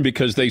was born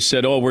because they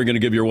said, oh, we're going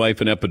to give your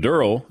wife an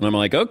epidural. And I'm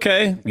like,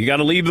 okay, you got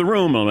to leave the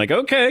room. I'm like,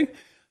 okay.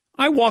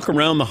 I walk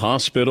around the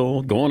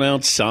hospital, going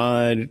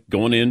outside,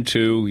 going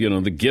into,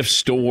 the gift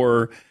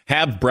store,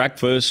 have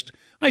breakfast.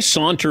 I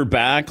saunter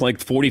back like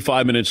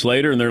 45 minutes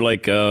later, and they're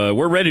like,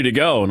 we're ready to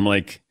go. And I'm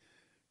like,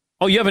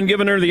 oh, you haven't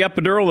given her the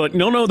epidural? Like,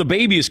 no, the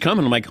baby is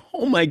coming. I'm like,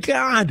 oh, my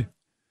God.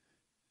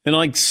 And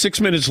like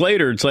 6 minutes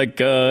later, it's like,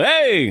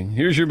 hey,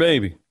 here's your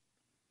baby.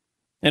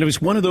 And it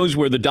was one of those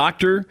where the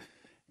doctor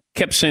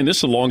kept saying, this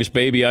is the longest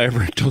baby I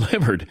ever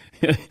delivered.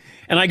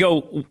 And I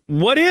go,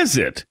 what is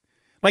it?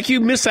 Like, you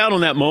miss out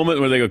on that moment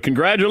where they go,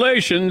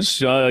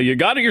 congratulations, you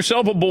got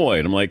yourself a boy.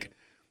 And I'm like,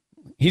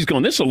 he's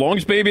going, this is the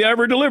longest baby I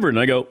ever delivered. And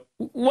I go,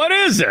 what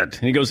is it?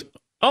 And he goes,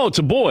 oh, it's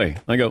a boy.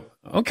 I go,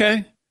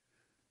 okay,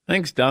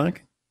 thanks,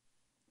 Doc.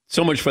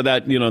 So much for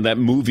that, that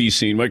movie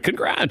scene. Like,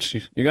 congrats,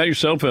 you got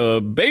yourself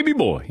a baby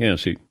boy. Yeah,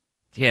 see.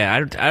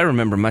 Yeah, I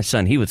remember my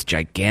son. He was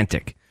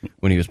gigantic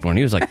when he was born.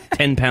 He was like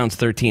 10 pounds,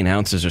 13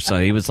 ounces or so.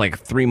 He was like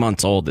 3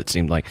 months old, it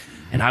seemed like.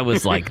 And I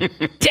was like,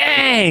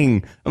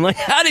 dang. I'm like,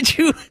 how did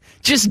you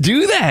just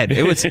do that?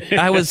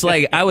 I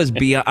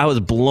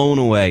was blown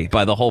away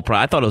by the whole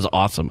I thought it was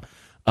awesome.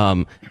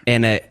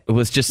 And it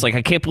was just like,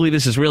 I can't believe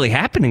this is really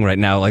happening right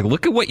now. Like,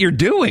 look at what you're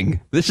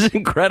doing. This is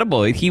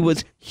incredible. He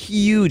was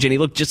huge, and he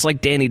looked just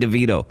like Danny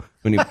DeVito.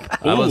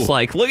 I was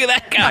like, look at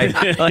that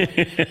guy. Like,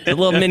 a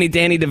little mini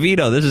Danny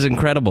DeVito. This is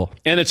incredible.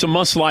 And it's a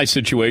must-lie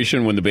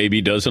situation when the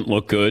baby doesn't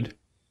look good.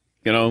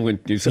 When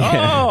you say,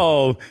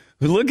 oh,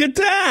 look at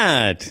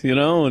that.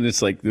 And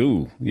it's like,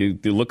 ooh, you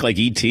look like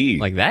E.T.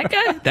 Like that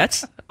guy?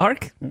 That's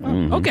Ark?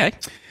 Mm-hmm. Okay.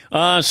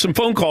 Some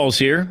phone calls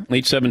here.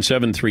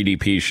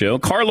 877-3DP show.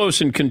 Carlos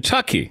in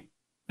Kentucky.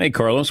 Hey,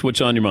 Carlos,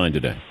 what's on your mind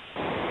today?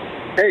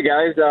 Hey,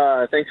 guys.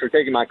 Thanks for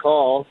taking my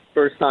call.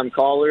 First-time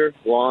caller,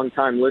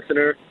 long-time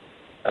listener,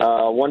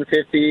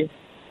 150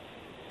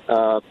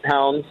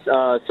 pounds.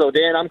 So,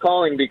 Dan, I'm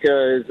calling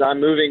because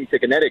I'm moving to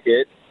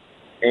Connecticut,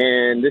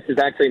 and this is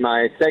actually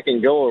my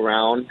second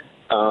go-around.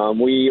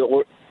 We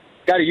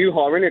got a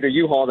U-Haul, rented a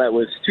U-Haul that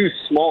was too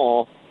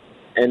small,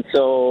 and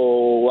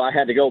so I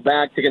had to go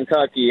back to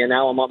Kentucky, and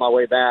now I'm on my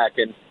way back.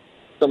 And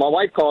so my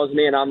wife calls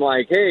me, and I'm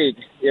like, hey,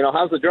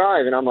 how's the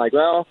drive? And I'm like,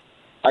 well,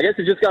 I guess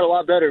it just got a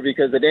lot better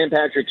because the Dan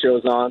Patrick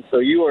Show's on, so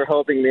you are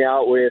helping me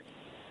out with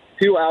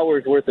 2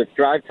 hours worth of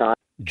drive time.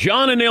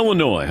 John in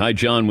Illinois. Hi,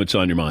 John. What's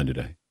on your mind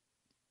today?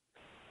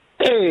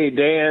 Hey,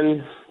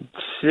 Dan.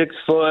 6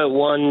 foot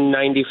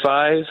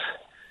 195.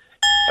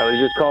 I was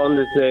just calling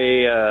to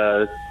say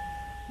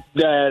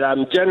that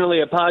I'm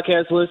generally a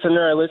podcast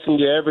listener. I listen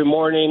to you every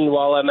morning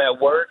while I'm at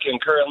work,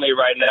 and currently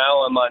right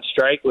now I'm on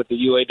strike with the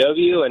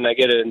UAW, and I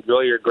get to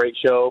enjoy your great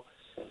show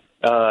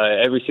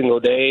every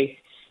single day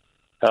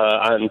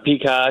on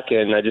Peacock,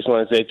 and I just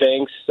want to say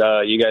thanks.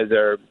 You guys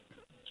are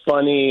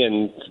funny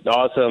and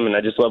awesome, and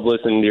I just love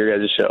listening to your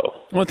guys' show.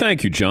 Well,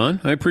 thank you,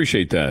 John. I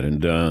appreciate that,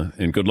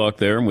 and good luck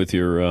there with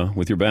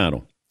your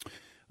battle.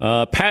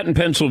 Pat in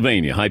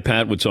Pennsylvania. Hi,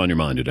 Pat. What's on your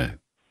mind today?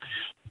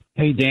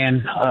 Hey,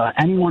 Dan.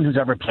 Anyone who's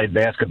ever played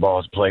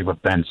basketball has played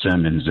with Ben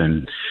Simmons,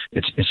 and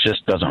it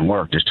just doesn't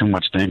work. There's too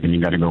much thinking.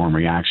 You got to go in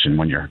reaction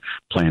when you're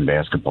playing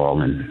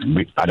basketball,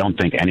 and I don't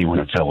think anyone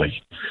in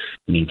Philly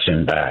needs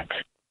him back.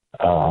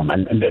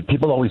 And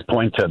people always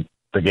point to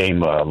the game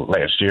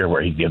last year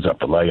where he gives up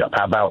the layup.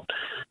 How about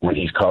when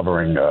he's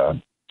covering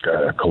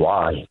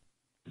Kawhi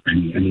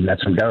and he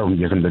lets him go and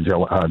gives him to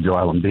Joel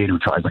Embiid, who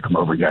tries to come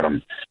over and get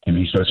him? And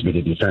he's supposed to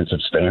be the defensive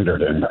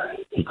standard, and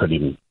he couldn't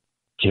even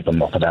keep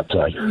him off of that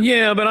play.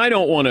 Yeah, but I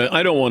don't want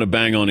to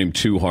bang on him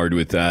too hard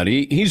with that.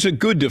 He's a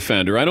good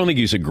defender. I don't think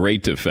he's a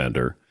great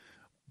defender,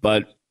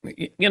 but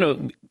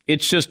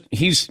it's just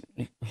he's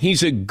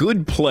a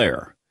good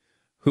player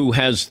who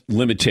has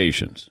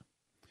limitations.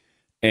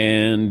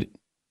 And,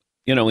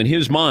 in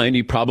his mind,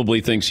 he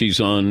probably thinks he's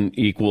on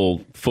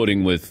equal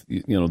footing with,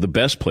 the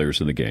best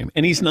players in the game.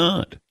 And he's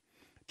not.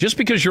 Just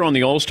because you're on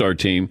the All-Star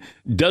team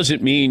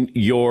doesn't mean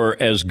you're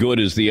as good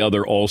as the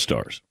other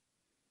All-Stars.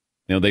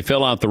 They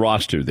fill out the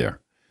roster there.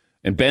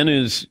 And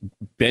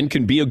Ben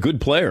can be a good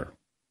player.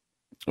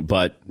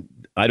 But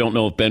I don't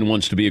know if Ben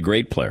wants to be a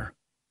great player.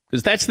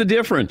 Because that's the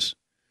difference.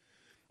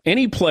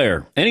 Any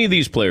player, any of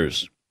these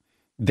players,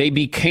 they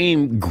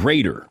became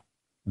greater.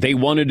 They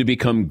wanted to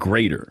become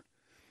greater.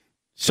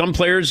 Some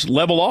players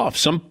level off.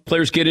 Some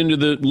players get into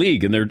the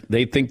league and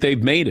they think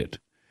they've made it.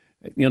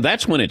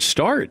 That's when it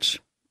starts.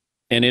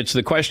 And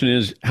the question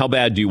is, how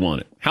bad do you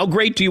want it? How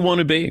great do you want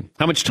to be?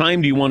 How much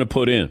time do you want to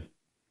put in?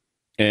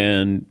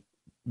 And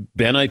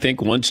Ben, I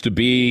think, wants to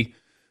be,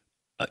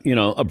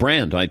 a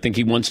brand. I think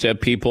he wants to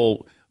have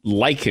people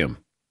like him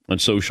on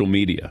social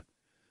media.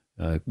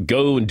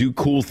 Go and do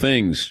cool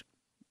things.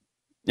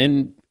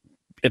 And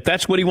if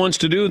that's what he wants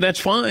to do, that's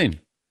fine.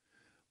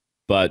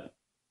 But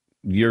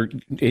your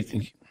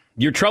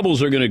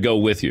troubles are going to go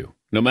with you.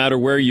 No matter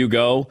where you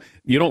go,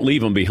 you don't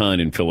leave them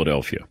behind in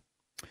Philadelphia.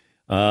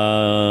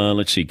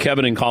 Let's see.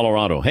 Kevin in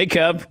Colorado. Hey,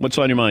 Kev. What's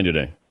on your mind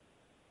today?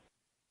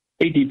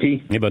 Hey,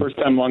 DP. Hey, bud. First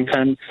time, long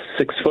time,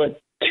 6 foot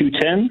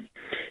 210.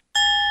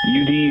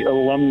 UD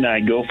alumni.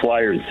 Go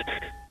Flyers.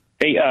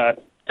 Hey,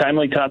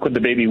 timely talk with the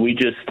baby. We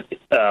just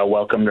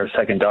welcomed our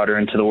second daughter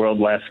into the world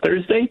last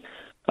Thursday.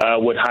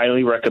 Would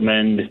highly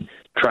recommend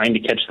trying to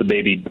catch the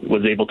baby.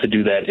 Was able to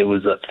do that. It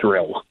was a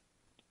thrill.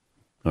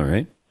 All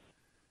right.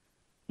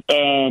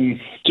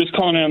 Just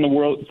calling in on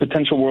the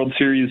potential World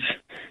Series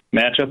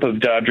matchup of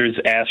Dodgers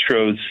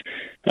Astros.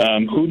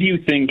 Who do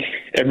you think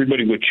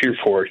everybody would cheer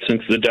for?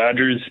 Since the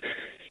Dodgers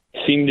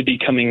seem to be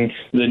becoming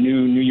the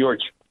new New York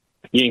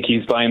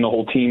Yankees, buying the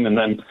whole team, and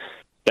then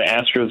the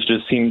Astros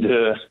just seem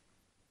to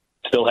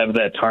still have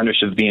that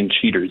tarnish of being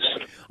cheaters.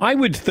 I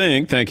would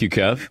think, thank you,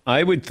 Kev,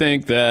 I would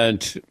think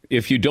that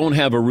if you don't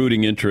have a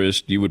rooting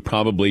interest, you would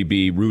probably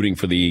be rooting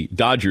for the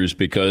Dodgers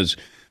because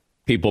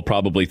people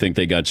probably think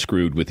they got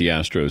screwed with the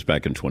Astros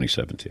back in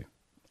 2017.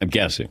 I'm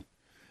guessing.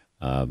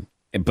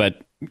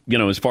 But,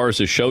 as far as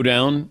the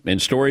showdown and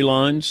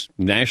storylines,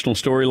 national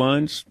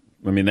storylines,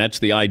 that's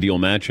the ideal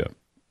matchup.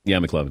 Yeah,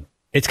 McLevin.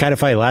 It's kind of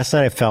funny. Last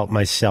night I felt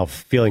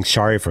myself feeling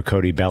sorry for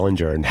Cody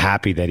Bellinger and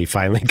happy that he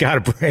finally got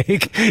a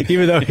break,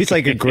 even though he's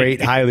like a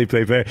great, highly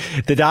played player.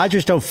 The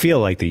Dodgers don't feel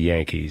like the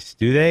Yankees,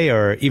 do they?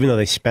 Or even though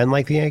they spend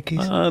like the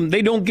Yankees?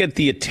 They don't get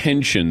the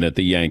attention that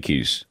the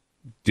Yankees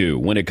do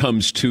when it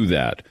comes to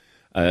that.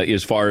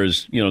 As far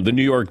as, the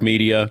New York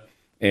media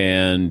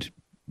and,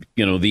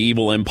 the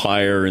evil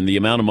empire and the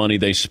amount of money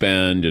they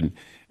spend. And,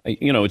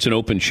 it's an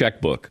open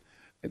checkbook.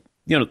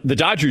 The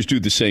Dodgers do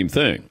the same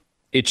thing.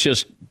 It's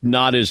just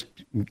not as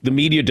the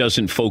media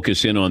doesn't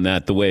focus in on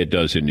that the way it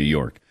does in New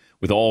York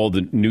with all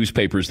the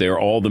newspapers there,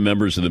 all the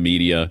members of the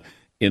media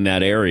in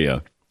that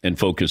area and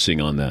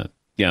focusing on that.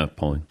 Yeah,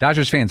 Pauline.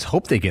 Dodgers fans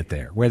hope they get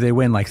there where they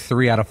win like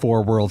 3 out of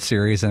 4 World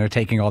Series and are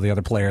taking all the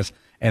other players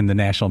and the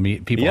national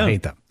people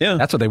hate them. Yeah.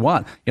 That's what they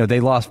want. They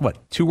lost,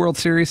 2 World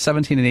Series,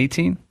 17 and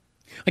 18?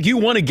 Like, you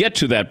want to get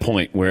to that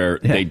point where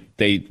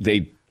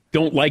they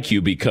don't like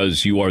you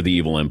because you are the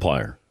evil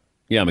empire.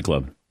 Yeah,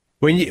 McLovin.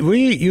 When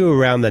you were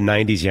around the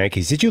 90s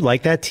Yankees, did you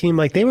like that team?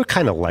 Like, they were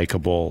kind of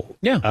likable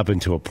up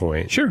until a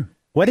point. Sure.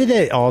 What did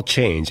it all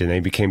change and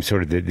they became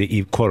sort of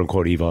the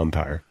quote-unquote evil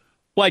empire?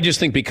 Well, I just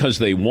think because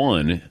they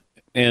won,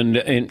 and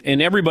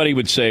everybody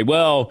would say,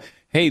 well,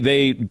 hey,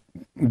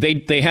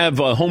 they have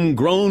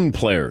homegrown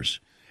players.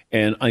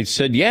 And I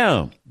said,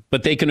 yeah,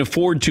 but they can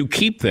afford to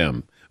keep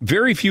them.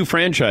 Very few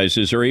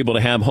franchises are able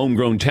to have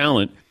homegrown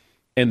talent,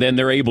 and then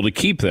they're able to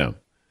keep them.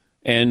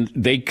 And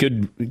they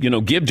could,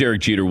 give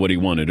Derek Jeter what he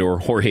wanted, or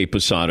Jorge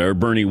Posada, or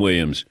Bernie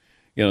Williams.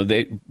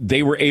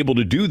 They were able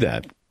to do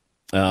that.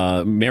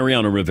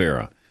 Mariano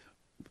Rivera,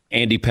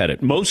 Andy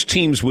Pettitte. Most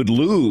teams would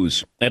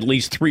lose at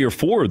least 3 or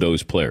 4 of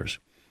those players.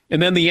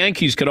 And then the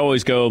Yankees could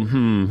always go,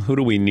 who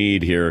do we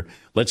need here?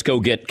 Let's go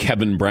get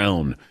Kevin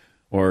Brown.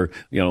 Or,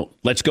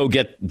 let's go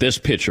get this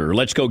pitcher.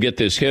 Let's go get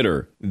this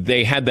hitter.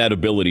 They had that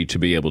ability to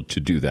be able to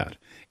do that.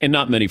 And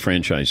not many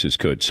franchises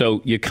could.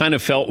 So you kind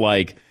of felt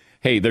like,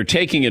 hey, they're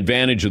taking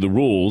advantage of the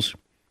rules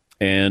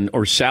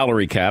or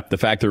salary cap, the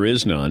fact there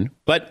is none.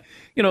 But,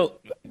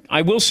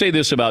 I will say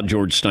this about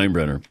George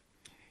Steinbrenner.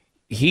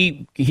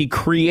 He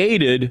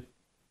created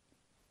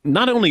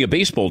not only a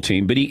baseball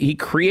team, but he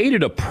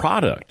created a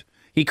product.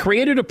 He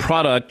created a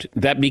product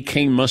that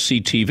became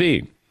must-see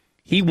TV.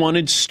 He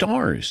wanted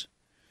stars.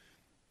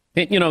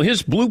 And,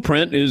 his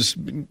blueprint is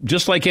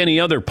just like any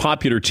other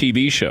popular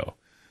TV show.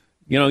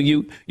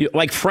 You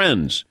like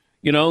Friends.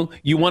 You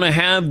want to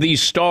have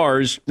these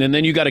stars, and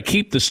then you got to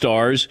keep the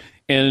stars.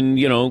 And,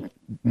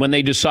 when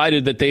they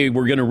decided that they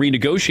were going to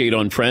renegotiate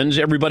on Friends,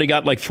 everybody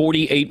got like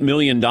 $48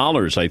 million,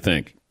 I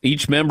think,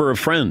 each member of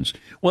Friends.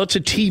 Well, it's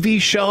a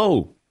TV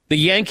show. The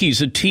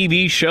Yankees, a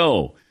TV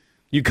show.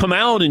 You come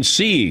out and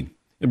see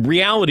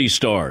reality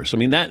stars. I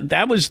mean,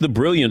 that was the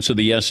brilliance of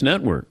the Yes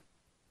Network.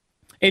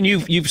 And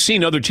you've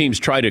seen other teams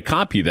try to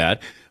copy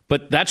that.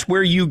 But that's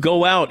where you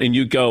go out and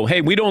you go,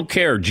 hey, we don't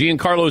care.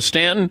 Giancarlo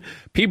Stanton,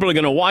 people are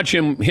going to watch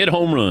him hit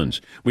home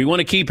runs. We want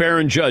to keep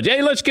Aaron Judge.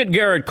 Hey, let's get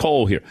Garrett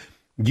Cole here.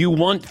 You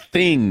want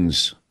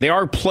things. They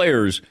are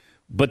players,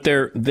 but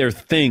they're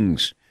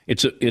things.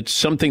 It's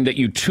something that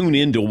you tune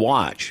in to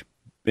watch.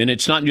 And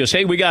it's not just,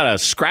 hey, we got a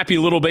scrappy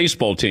little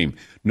baseball team.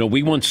 No,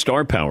 we want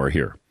star power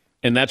here.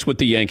 And that's what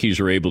the Yankees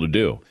are able to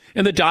do.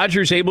 And the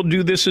Dodgers are able to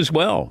do this as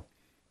well.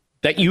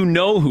 That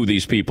who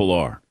these people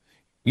are.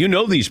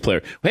 These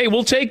players. Hey,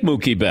 we'll take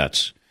Mookie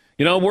Betts.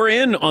 We're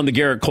in on the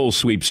Garrett Cole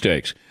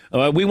sweepstakes.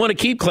 We want to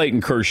keep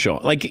Clayton Kershaw.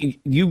 Like,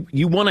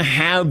 you want to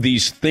have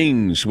these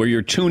things where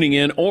you're tuning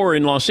in, or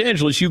in Los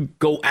Angeles, you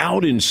go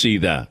out and see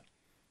that.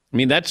 I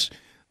mean, that's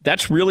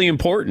really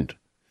important.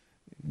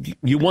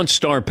 You want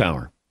star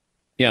power.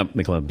 Yeah,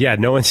 McLeod. Yeah,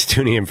 no one's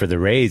tuning in for the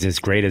Rays as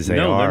great as they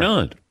are. No, they're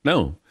not.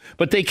 No.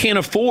 But they can't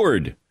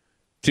afford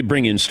to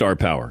bring in star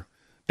power.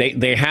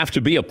 They have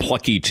to be a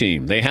plucky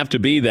team. They have to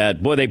be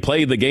that, boy, they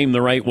play the game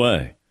the right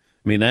way.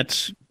 I mean,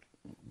 it's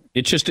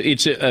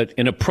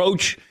an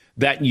approach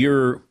that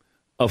you're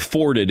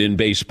afforded in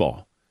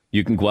baseball.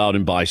 You can go out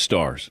and buy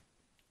stars.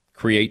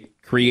 Create.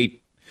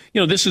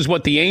 This is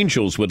what the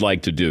Angels would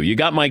like to do. You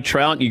got Mike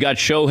Trout, you got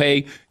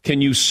Shohei.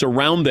 Can you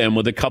surround them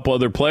with a couple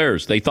other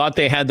players? They thought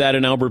they had that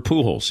in Albert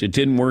Pujols. It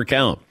didn't work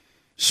out.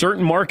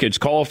 Certain markets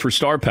call for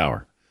star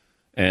power,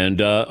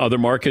 and other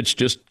markets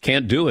just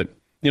can't do it.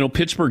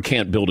 Pittsburgh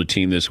can't build a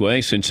team this way.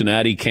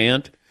 Cincinnati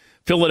can't.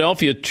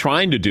 Philadelphia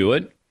trying to do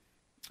it.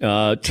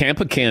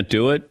 Tampa can't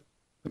do it.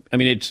 I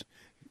mean,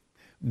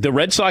 the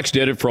Red Sox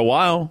did it for a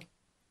while,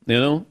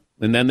 and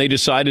then they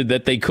decided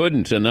that they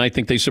couldn't. And I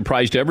think they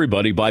surprised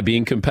everybody by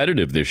being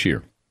competitive this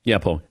year. Yeah,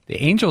 Paul.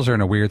 The Angels are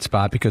in a weird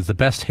spot because the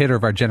best hitter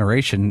of our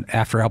generation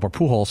after Albert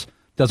Pujols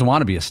doesn't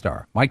want to be a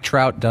star. Mike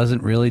Trout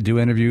doesn't really do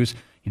interviews.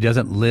 He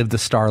doesn't live the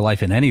star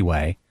life in any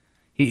way.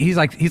 He's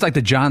like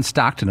the John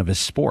Stockton of his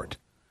sport,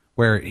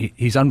 where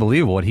he's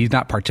unbelievable and he's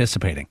not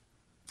participating.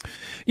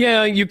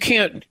 Yeah, you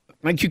can't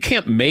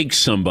make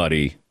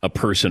somebody a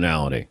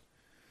personality.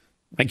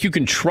 Like, you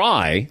can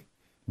try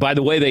by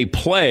the way they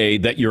play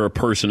that you're a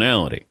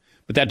personality,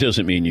 but that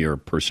doesn't mean you're a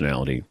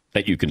personality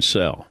that you can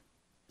sell,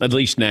 at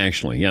least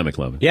nationally. Yeah,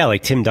 McLovin. Yeah,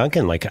 like Tim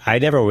Duncan. Like, I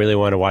never really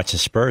want to watch the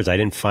Spurs. I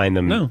didn't find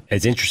them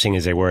as interesting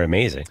as they were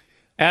amazing.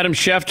 Adam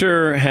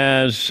Schefter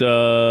has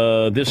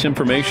this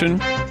information.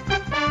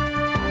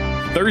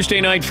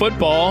 Thursday Night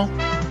Football,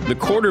 the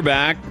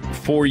quarterback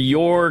for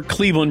your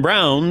Cleveland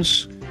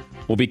Browns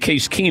will be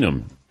Case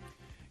Keenum.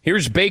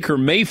 Here's Baker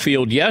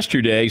Mayfield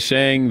yesterday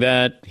saying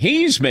that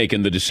he's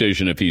making the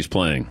decision if he's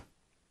playing.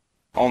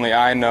 Only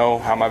I know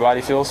how my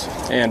body feels,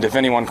 and if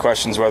anyone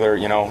questions whether,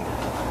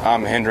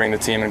 I'm hindering the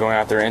team and going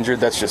out there injured,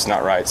 that's just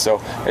not right.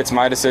 So it's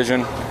my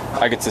decision.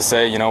 I get to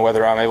say,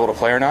 whether I'm able to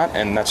play or not,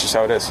 and that's just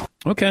how it is.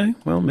 Okay,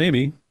 well,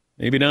 maybe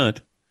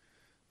not.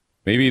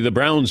 Maybe the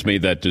Browns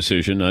made that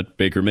decision, not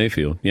Baker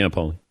Mayfield. Yeah,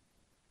 Paulie.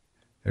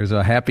 There's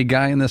a happy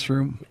guy in this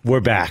room. We're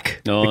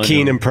back. Oh, the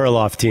Keenan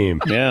Perloff team.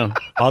 Yeah.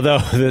 Although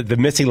the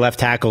missing left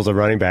tackles of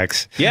running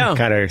backs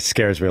kind of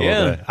scares me a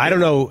little bit. I don't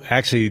know.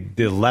 Actually,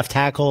 the left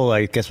tackle,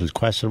 I guess, was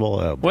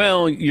questionable.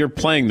 Well, you're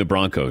playing the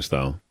Broncos,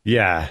 though.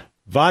 Yeah.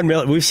 Von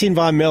Miller. We've seen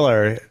Von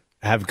Miller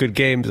have good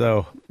games,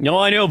 though. No,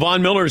 I know.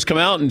 Von Miller's come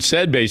out and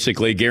said,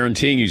 basically,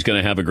 guaranteeing he's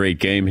going to have a great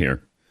game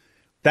here.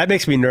 That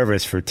makes me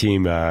nervous for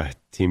Team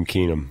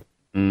Keenum.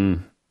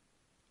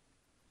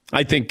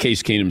 I think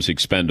Case Keenum's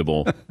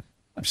expendable.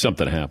 If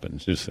something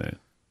happens, just saying.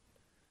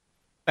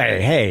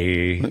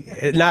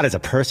 Hey, not as a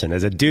person,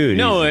 as a dude.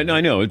 No,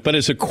 I know, but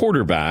as a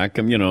quarterback,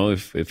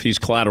 if he's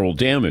collateral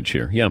damage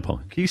here. Yeah,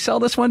 Paul. Can you sell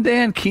this one,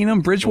 Dan?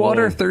 Keenum,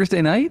 Bridgewater,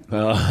 Thursday night?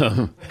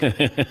 All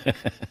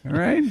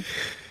right.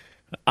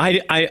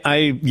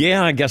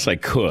 I guess I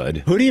could.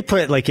 Who do you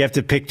put? Like, you have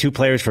to pick two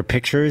players for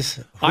pictures?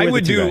 I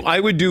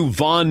would do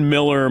Von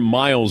Miller,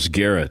 Myles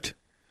Garrett.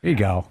 There you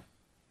go.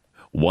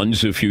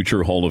 One's a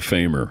future Hall of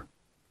Famer.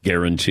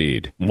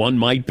 Guaranteed. One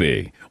might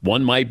be.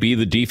 One might be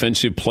the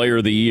Defensive Player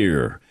of the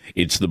Year.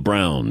 It's the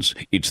Browns.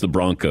 It's the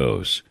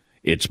Broncos.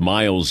 It's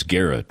Myles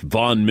Garrett.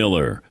 Von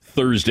Miller.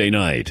 Thursday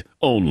night.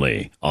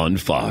 Only on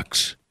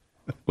Fox.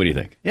 What do you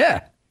think?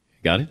 Yeah.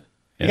 Got it?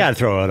 Yeah. You got to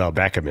throw Odell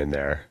Beckham in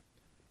there.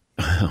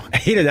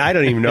 I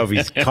don't even know if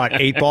he's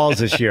caught 8 balls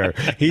this year.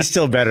 He's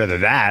still better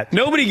than that.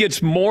 Nobody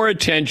gets more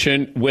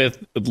attention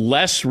with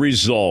less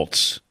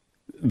results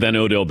than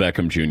Odell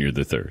Beckham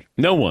Jr. III.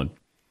 No one.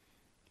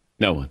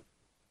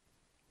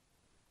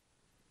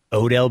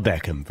 Odell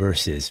Beckham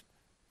versus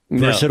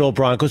versatile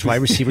Broncos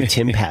wide receiver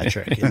Tim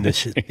Patrick in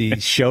the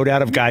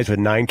showdown of guys with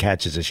 9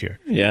 catches this year.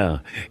 Yeah.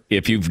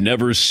 If you've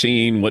never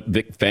seen what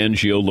Vic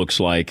Fangio looks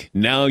like,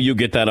 now you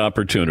get that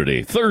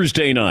opportunity.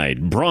 Thursday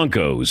night,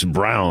 Broncos,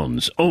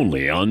 Browns,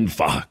 only on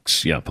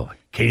Fox. Yeah, Paul.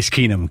 Case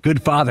Keenum,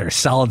 good father,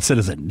 solid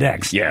citizen.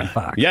 Next. Yeah.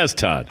 Fox. Yes,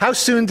 Todd. How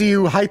soon do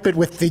you hype it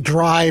with the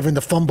drive and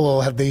the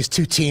fumble? Have these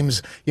two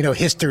teams,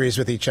 histories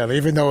with each other,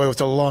 even though it was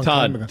a long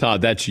time ago?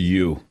 Todd, that's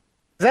you.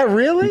 Is that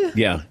really?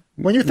 Yeah.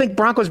 When you think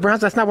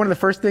Broncos-Browns, that's not one of the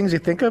first things you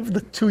think of? The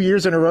 2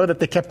 years in a row that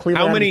they kept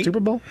Cleveland out of the Super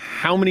Bowl?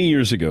 How many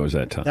years ago was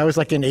that, Todd? That was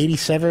like in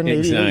 87, 88.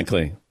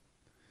 Exactly.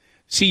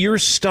 See, you're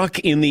stuck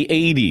in the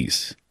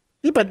 80s.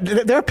 Yeah, but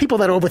there are people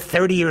that are over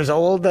 30 years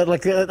old that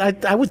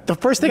I would the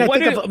first thing I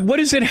think of. What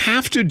does it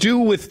have to do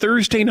with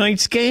Thursday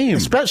night's game?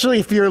 Especially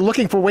if you're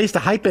looking for ways to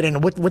hype it,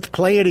 and which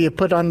player do you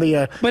put on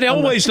the? But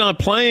Elway's not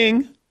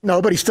playing.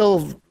 No, but he's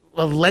still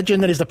a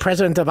legend that is the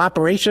president of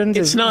operations.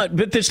 It's not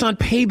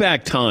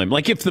payback time.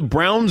 Like if the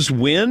Browns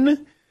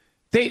win,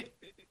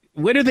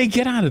 what do they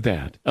get out of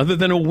that other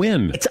than a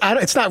win?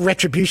 It's not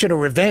retribution or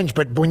revenge,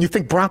 but when you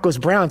think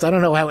Broncos-Browns, I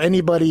don't know how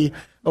anybody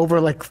over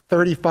like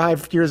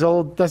 35 years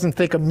old doesn't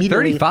think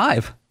immediately.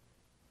 35?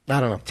 I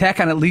don't know. Tack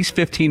on at least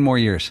 15 more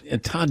years.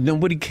 And Todd,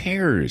 nobody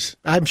cares.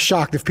 I'm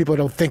shocked if people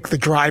don't think the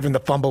drive and the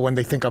fumble when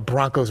they think a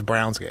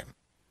Broncos-Browns game.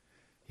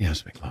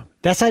 Yes, McLovin.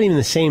 That's not even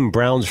the same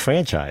Browns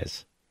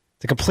franchise.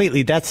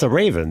 That's the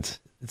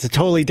Ravens. It's a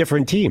totally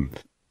different team,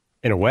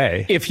 in a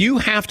way. If you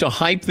have to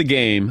hype the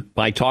game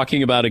by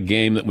talking about a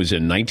game that was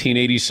in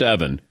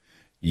 1987,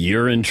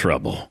 you're in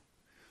trouble.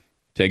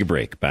 Take a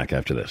break. Back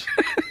after this.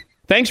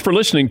 Thanks for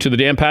listening to the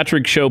Dan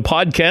Patrick Show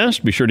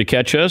podcast. Be sure to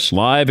catch us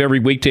live every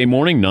weekday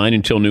morning, 9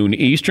 until noon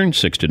Eastern,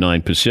 6 to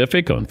 9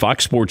 Pacific on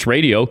Fox Sports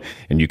Radio.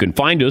 And you can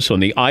find us on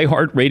the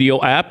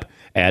iHeartRadio app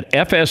at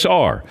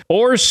FSR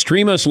or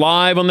stream us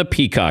live on the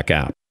Peacock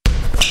app.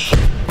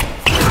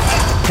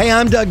 Hey,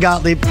 I'm Doug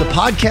Gottlieb. The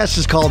podcast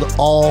is called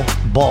All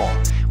Ball.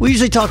 We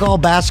usually talk all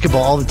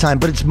basketball all the time,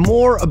 but it's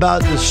more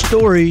about the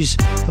stories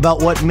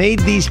about what made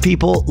these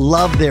people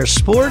love their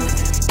sport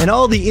and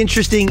all the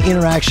interesting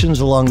interactions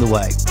along the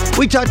way.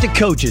 We talk to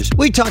coaches.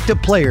 We talk to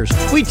players.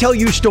 We tell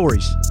you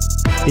stories.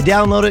 You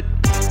download it.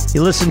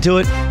 You listen to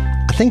it.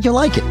 I think you'll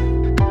like it.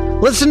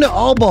 Listen to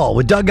All Ball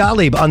with Doug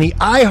Gottlieb on the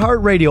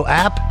iHeartRadio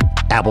app,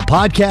 Apple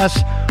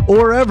Podcasts, or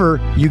wherever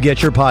you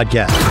get your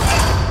podcasts.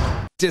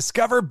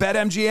 Discover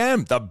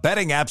BetMGM, the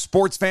betting app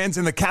sports fans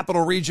in the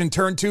capital region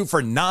turn to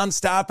for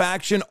nonstop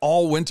action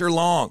all winter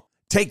long.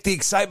 Take the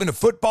excitement of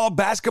football,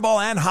 basketball,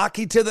 and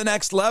hockey to the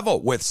next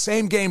level with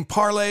same-game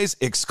parlays,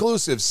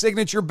 exclusive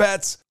signature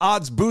bets,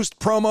 odds boost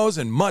promos,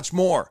 and much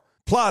more.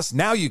 Plus,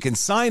 now you can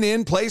sign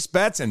in, place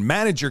bets, and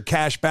manage your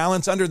cash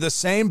balance under the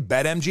same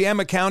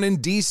BetMGM account in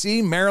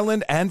D.C.,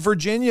 Maryland, and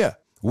Virginia.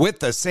 With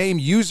the same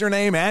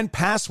username and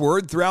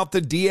password throughout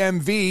the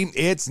DMV,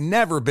 it's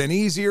never been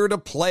easier to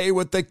play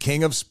with the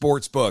king of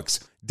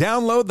sportsbooks.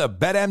 Download the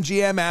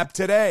BetMGM app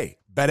today.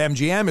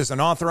 BetMGM is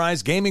an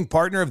authorized gaming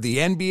partner of the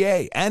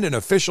NBA and an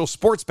official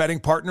sports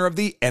betting partner of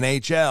the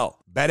NHL.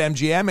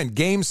 BetMGM and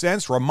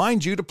GameSense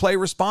remind you to play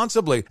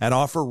responsibly and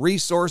offer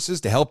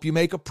resources to help you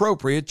make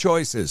appropriate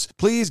choices.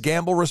 Please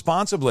gamble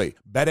responsibly.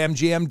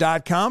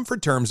 BetMGM.com for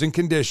terms and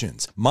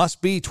conditions.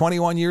 Must be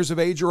 21 years of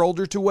age or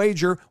older to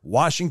wager.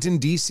 Washington,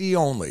 D.C.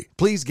 only.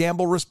 Please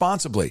gamble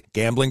responsibly.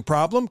 Gambling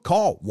problem?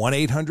 Call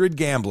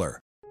 1-800-GAMBLER.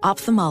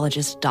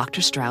 Ophthalmologist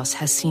Dr. Strauss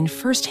has seen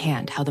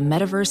firsthand how the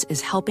metaverse is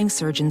helping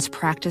surgeons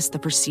practice the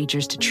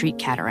procedures to treat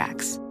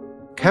cataracts.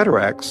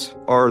 Cataracts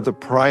are the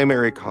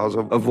primary cause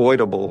of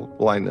avoidable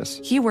blindness.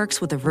 He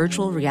works with a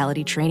virtual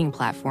reality training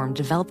platform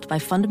developed by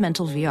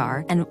Fundamental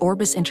VR and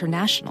Orbis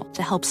International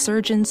to help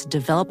surgeons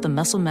develop the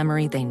muscle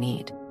memory they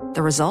need.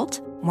 The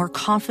result? More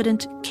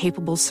confident,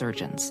 capable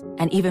surgeons.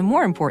 And even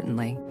more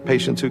importantly,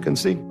 patients who can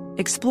see.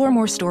 Explore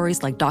more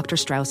stories like Dr.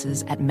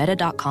 Strauss's at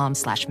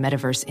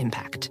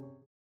meta.com/metaverseimpact.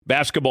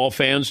 Basketball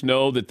fans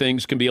know that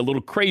things can be a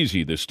little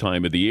crazy this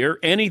time of the year.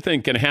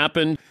 Anything can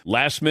happen.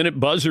 Last-minute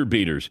buzzer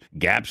beaters,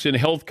 gaps in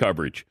health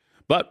coverage.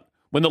 But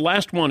when the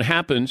last one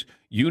happens,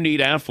 you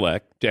need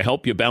Aflac to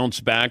help you bounce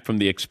back from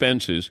the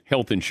expenses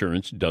health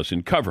insurance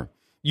doesn't cover.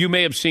 You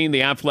may have seen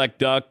the Aflac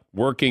Duck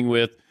working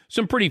with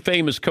some pretty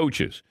famous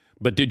coaches.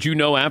 But did you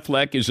know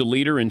Aflac is a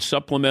leader in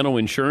supplemental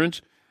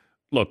insurance?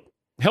 Look,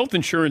 health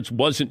insurance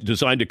wasn't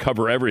designed to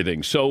cover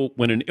everything. So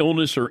when an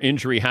illness or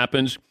injury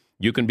happens,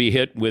 you can be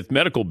hit with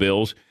medical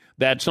bills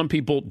that some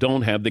people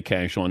don't have the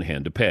cash on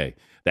hand to pay.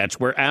 That's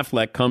where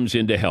Aflac comes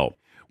in to help.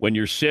 When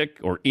you're sick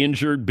or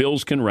injured,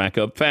 bills can rack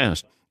up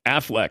fast.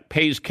 Aflac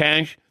pays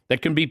cash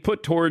that can be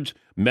put towards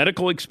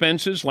medical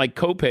expenses like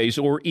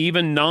copays or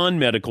even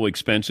non-medical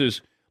expenses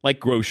like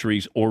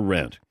groceries or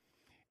rent.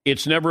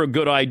 It's never a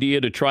good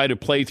idea to try to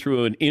play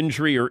through an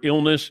injury or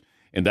illness,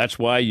 and that's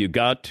why you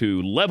got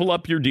to level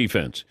up your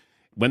defense.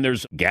 When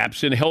there's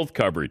gaps in health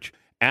coverage,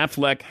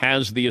 Aflac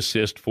has the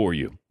assist for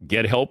you.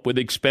 Get help with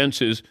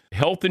expenses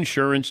health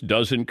insurance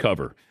doesn't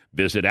cover.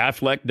 Visit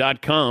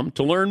Aflac.com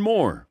to learn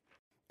more.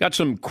 Got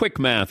some quick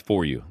math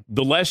for you.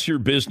 The less your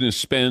business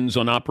spends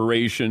on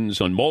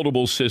operations, on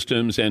multiple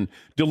systems, and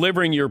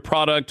delivering your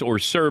product or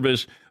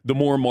service, the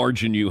more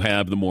margin you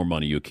have, the more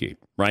money you keep,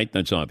 right?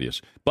 That's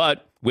obvious.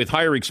 But with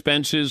higher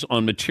expenses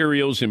on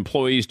materials,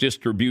 employees,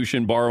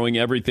 distribution, borrowing,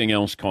 everything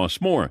else costs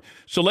more.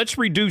 So let's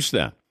reduce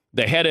that.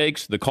 The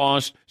headaches, the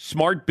cost,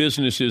 smart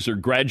businesses are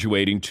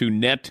graduating to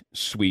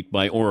NetSuite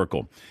by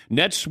Oracle.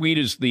 NetSuite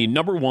is the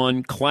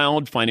 #1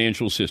 cloud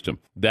financial system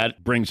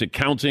that brings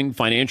accounting,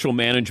 financial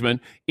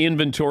management,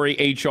 inventory,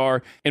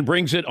 HR, and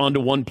brings it onto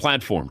one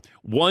platform.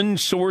 One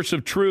source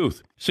of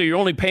truth. So you're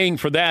only paying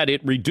for that.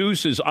 It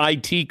reduces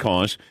IT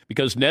costs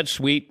because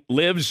NetSuite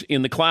lives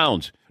in the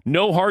clouds.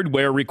 No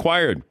hardware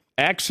required.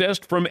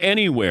 Accessed from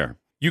anywhere.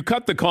 You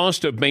cut the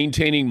cost of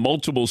maintaining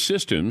multiple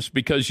systems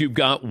because you've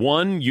got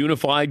one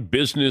unified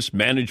business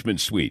management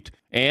suite.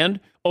 And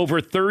over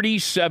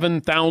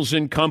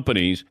 37,000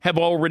 companies have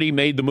already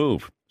made the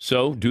move.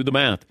 So do the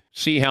math.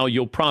 See how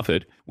you'll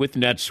profit with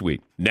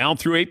NetSuite. Now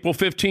through April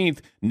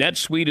 15th,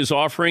 NetSuite is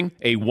offering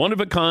a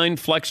one-of-a-kind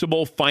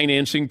flexible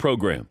financing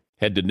program.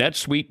 Head to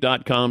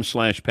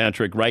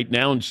netsuite.com/Patrick right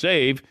now and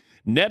save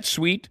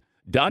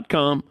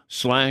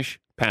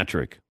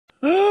netsuite.com/Patrick.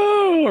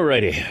 All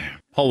righty.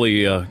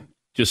 Holly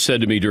just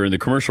said to me during the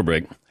commercial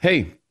break,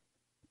 hey,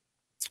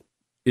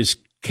 is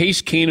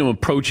Case Keenum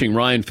approaching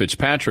Ryan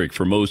Fitzpatrick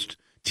for most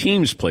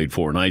teams played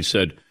for? And I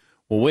said,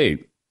 well,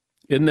 wait,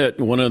 isn't that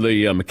one of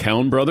the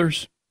McCown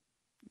brothers?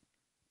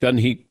 Doesn't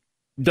he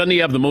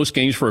have the most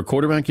games for a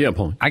quarterback? Yeah,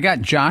 Paul. I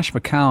got Josh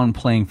McCown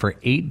playing for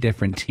 8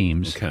 different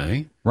teams.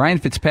 Okay. Ryan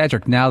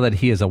Fitzpatrick, now that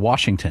he is a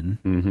Washington,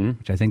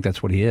 which I think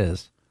that's what he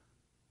is,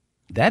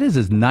 that is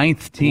his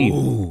 9th team.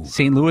 Ooh.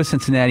 St. Louis,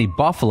 Cincinnati,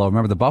 Buffalo.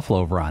 Remember the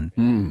Buffalo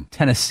run.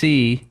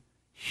 Tennessee,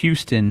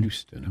 Houston,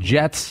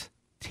 Jets,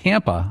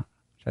 Tampa,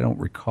 which I don't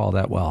recall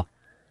that well,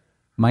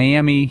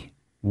 Miami,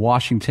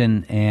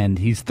 Washington, and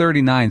he's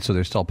 39, so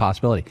there's still a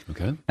possibility.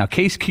 Okay. Now,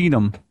 Case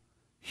Keenum,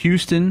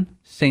 Houston,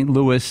 St.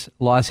 Louis,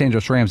 Los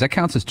Angeles Rams, that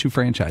counts as 2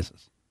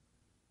 franchises.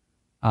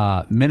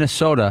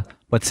 Minnesota,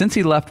 but since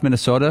he left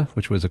Minnesota,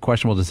 which was a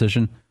questionable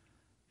decision,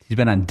 he's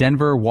been on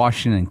Denver,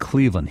 Washington, and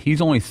Cleveland. He's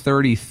only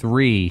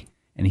 33,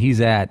 and he's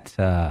at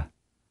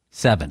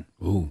 7.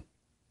 Ooh.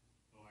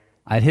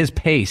 At his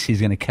pace, he's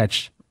going to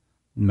catch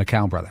the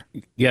McCown brother.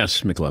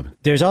 Yes, McLovin.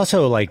 There's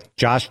also like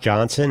Josh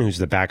Johnson, who's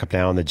the backup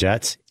now on the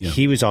Jets. Yeah.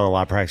 He was on a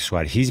lot of practice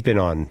squad. He's been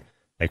on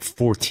like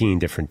 14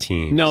 different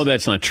teams. No,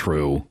 that's not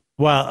true.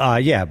 Well,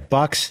 yeah,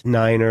 Bucks,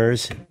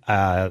 Niners,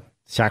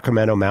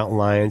 Sacramento Mountain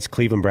Lions,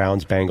 Cleveland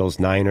Browns, Bengals,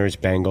 Niners,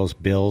 Bengals,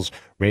 Bills,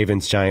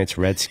 Ravens, Giants,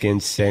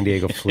 Redskins, San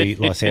Diego Fleet,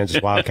 Los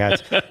Angeles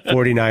Wildcats,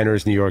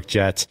 49ers, New York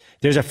Jets.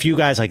 There's a few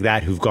guys like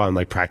that who've gone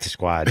like practice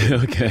squad.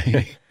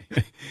 Okay.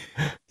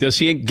 Does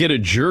he get a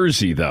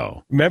jersey,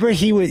 though? Remember,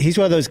 he's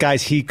one of those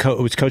guys,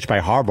 was coached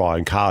by Harbaugh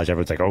in college.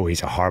 Everyone's like, oh,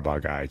 he's a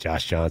Harbaugh guy,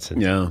 Josh Johnson.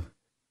 Yeah.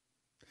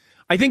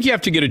 I think you have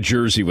to get a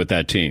jersey with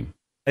that team.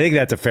 I think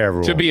that's a fair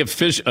rule. To be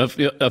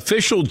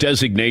official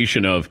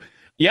designation of,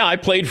 yeah, I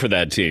played for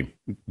that team.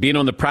 Being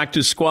on the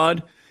practice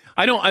squad.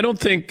 I don't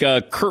think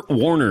Kurt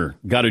Warner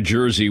got a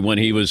jersey when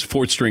he was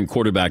 4th-string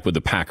quarterback with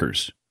the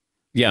Packers.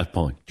 Yeah,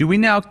 Paul. Do we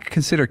now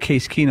consider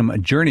Case Keenum a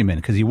journeyman?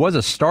 Because he was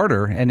a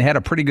starter and had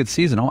a pretty good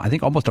season. I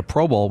think almost a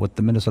Pro Bowl with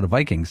the Minnesota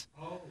Vikings.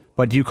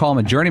 But do you call him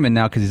a journeyman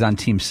now because he's on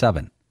Team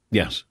 7?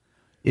 Yes.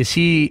 Is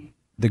he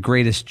the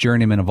greatest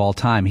journeyman of all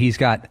time? He's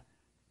got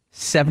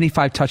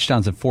 75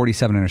 touchdowns and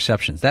 47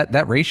 interceptions.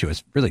 That ratio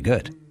is really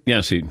good.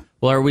 Yes,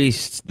 Well, are we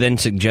then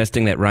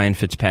suggesting that Ryan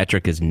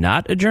Fitzpatrick is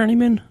not a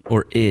journeyman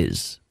or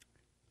is?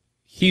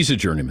 He's a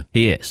journeyman.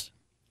 He is.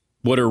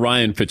 What are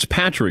Ryan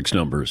Fitzpatrick's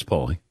numbers,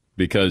 Paulie?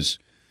 Because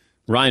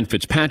Ryan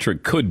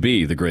Fitzpatrick could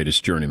be the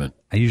greatest journeyman.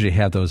 I usually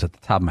have those at the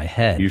top of my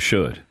head. You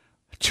should.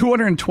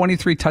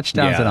 223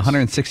 touchdowns and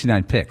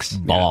 169 picks.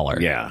 Baller.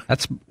 Yeah.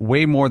 That's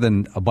way more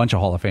than a bunch of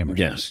Hall of Famers.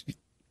 Yes.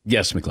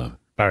 Yes, McLovin.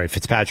 All right,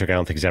 Fitzpatrick, I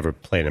don't think he's ever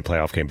played in a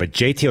playoff game. But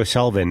JT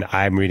O'Sullivan,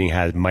 I'm reading,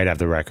 might have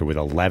the record with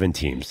 11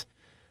 teams.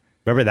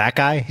 Remember that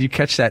guy? Did you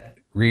catch that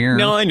rear?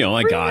 No, I know.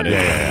 I got it.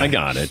 Yeah. I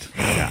got it.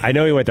 Yeah, I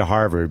know he went to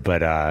Harvard,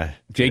 but...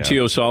 JT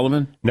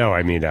O'Sullivan? No,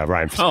 I mean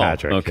Ryan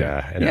Fitzpatrick. Oh,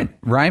 okay.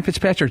 Ryan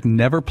Fitzpatrick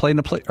never played in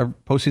a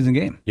postseason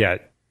game. Yeah.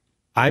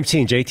 I'm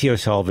seeing JT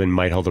O'Sullivan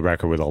might hold the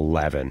record with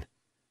 11.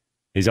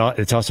 It's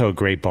also a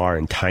great bar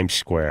in Times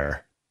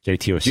Square.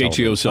 JT O'Sullivan.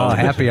 JT O'Sullivan.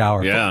 Oh, happy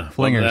hour. Yeah.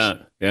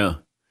 Flingers. Yeah.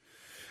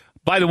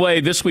 By the way,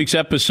 this week's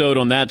episode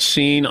on That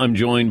Scene, I'm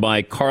joined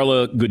by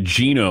Carla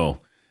Gugino.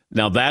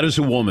 Now, that is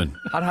a woman.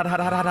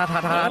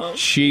 Hot.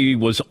 She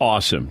was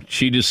awesome.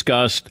 She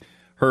discussed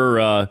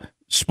her,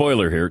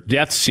 spoiler here,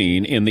 death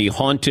scene in The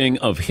Haunting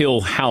of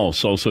Hill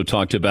House. Also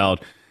talked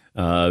about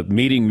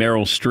meeting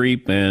Meryl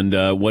Streep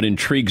and what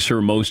intrigues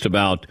her most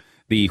about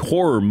the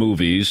horror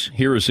movies.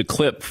 Here is a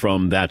clip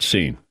from that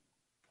scene.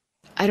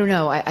 I don't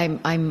know.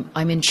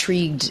 I'm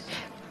intrigued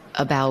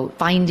about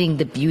finding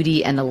the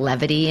beauty and the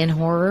levity in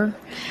horror,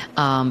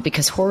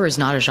 because horror is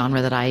not a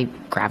genre that I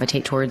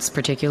gravitate towards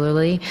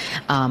particularly.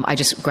 I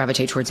just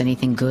gravitate towards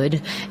anything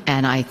good,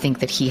 and I think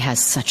that he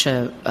has such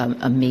a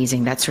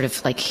amazing, that's sort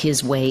of like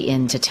his way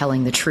into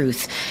telling the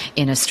truth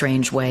in a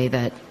strange way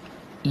that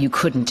you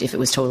couldn't if it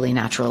was totally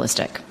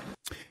naturalistic.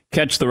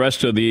 Catch the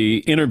rest of the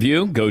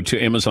interview. Go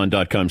to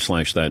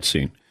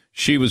Amazon.com/thatscene.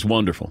 She was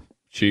wonderful.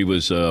 She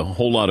was a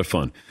whole lot of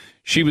fun.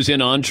 She was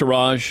in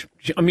Entourage.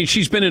 I mean,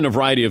 she's been in a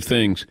variety of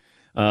things.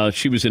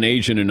 She was an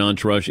agent in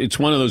Entourage. It's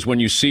one of those when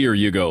you see her,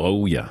 you go,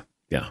 oh, yeah.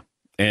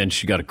 And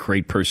she got a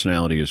great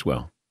personality as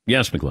well.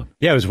 Yes, McClung.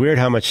 Yeah, it was weird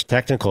how much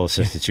technical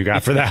assistance you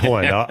got for that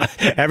one.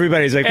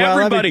 Everybody's like, well,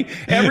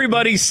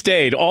 everybody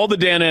stayed. All the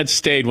Danettes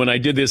stayed. When I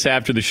did this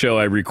after the show,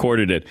 I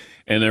recorded it.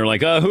 And they're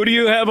like, who do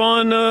you have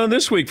on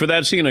this week for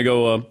that scene? I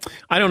go,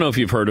 I don't know if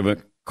you've heard of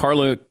it.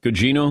 Carla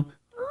Gugino.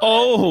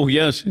 Oh,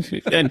 yes.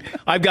 And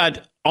I've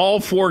got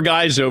all four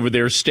guys over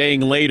there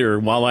staying later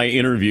while I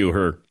interview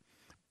her.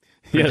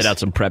 Yes. Out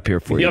some prep here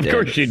for you. Yeah, of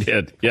course you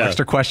did. Yeah.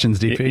 Extra questions,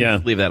 DP. Yeah.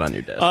 Leave that on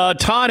your desk.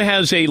 Todd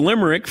has a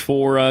limerick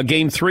for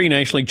Game 3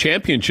 National League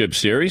Championship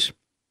Series.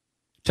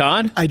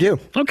 Todd? I do.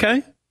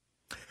 Okay.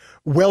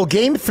 Well,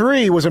 Game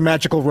 3 was a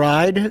magical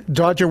ride.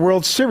 Dodger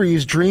World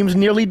Series dreams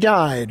nearly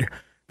died.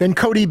 Then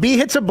Cody B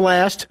hits a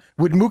blast.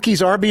 Would Mookie's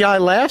RBI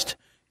last?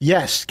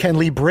 Yes, Ken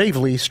Lee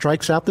bravely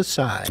strikes out the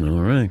side.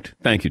 All right.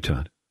 Thank you,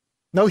 Todd.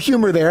 No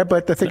humor there,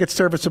 but I think it's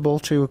serviceable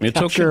to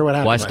capture what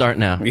happened. Why start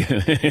now?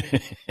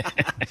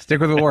 Stick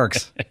with what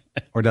works.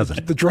 Or does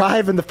it? The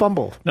drive and the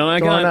fumble. No, I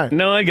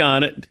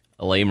got it.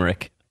 A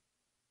limerick.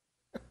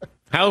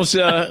 How's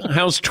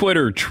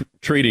Twitter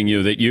treating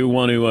you that you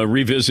want to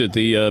revisit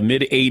the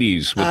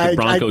mid-'80s with the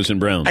Broncos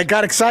and Browns? I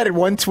got excited.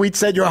 One tweet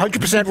said, you're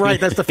 100% right.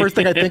 That's the first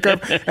thing I think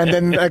of. And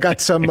then I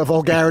got some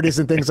vulgarities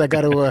and things I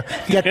got to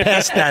get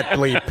past that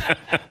bleep.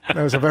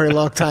 That was a very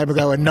long time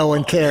ago, and no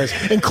one cares,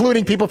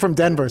 including people from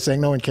Denver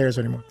saying no one cares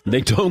anymore. They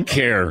don't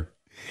care.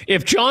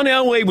 If John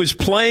Elway was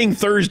playing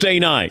Thursday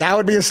night, that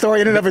would be a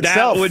story in and of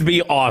itself. That would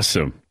be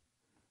awesome.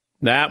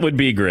 That would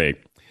be great.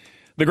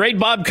 The great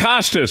Bob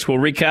Costas will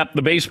recap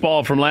the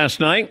baseball from last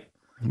night.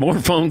 More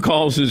phone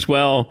calls as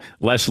well.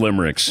 Less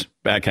limericks.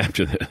 Back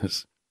after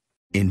this.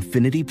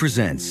 Infiniti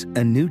presents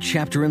a new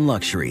chapter in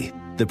luxury.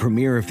 The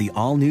premiere of the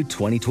all-new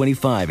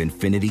 2025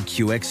 Infiniti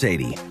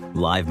QX80.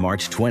 Live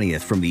March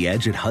 20th from the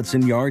Edge at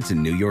Hudson Yards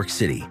in New York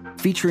City.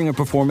 Featuring a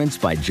performance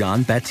by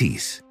John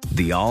Batiste.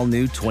 The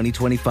all-new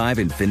 2025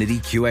 Infiniti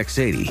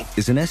QX80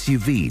 is an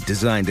SUV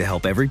designed to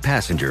help every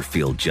passenger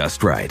feel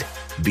just right.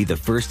 Be the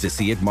first to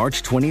see it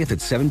March 20th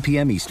at 7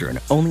 p.m. Eastern,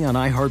 only on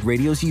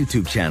iHeartRadio's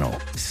YouTube channel.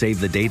 Save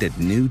the date at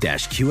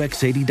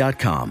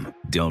new-QX80.com.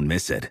 Don't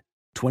miss it.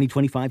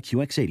 2025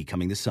 QX80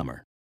 coming this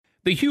summer.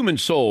 The human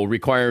soul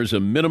requires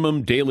a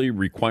minimum daily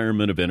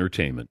requirement of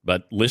entertainment,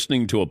 but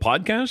listening to a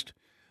podcast,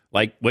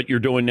 like what you're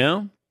doing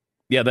now,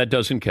 yeah, that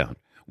doesn't count.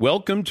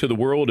 Welcome to the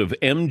world of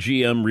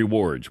MGM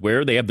Rewards,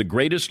 where they have the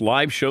greatest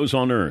live shows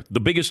on earth,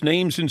 the biggest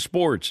names in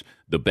sports,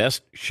 the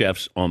best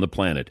chefs on the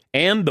planet,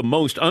 and the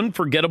most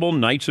unforgettable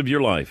nights of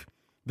your life.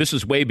 This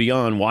is way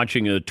beyond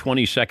watching a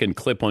 20-second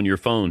clip on your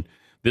phone.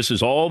 This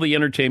is all the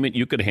entertainment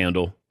you could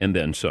handle, and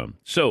then some.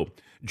 So,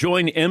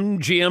 join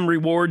MGM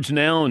Rewards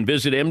now and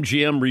visit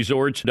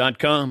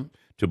MGMResorts.com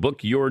to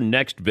book your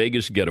next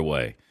Vegas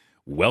getaway.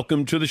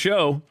 Welcome to the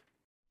show.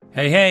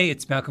 Hey,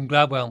 it's Malcolm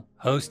Gladwell,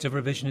 host of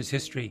Revisionist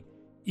History.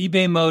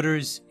 eBay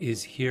Motors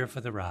is here for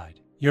the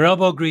ride. Your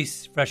elbow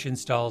grease, fresh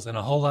installs, and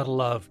a whole lot of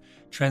love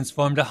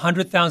transformed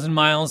 100,000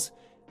 miles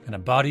and a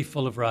body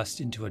full of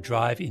rust into a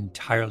drive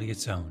entirely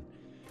its own.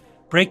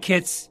 Brake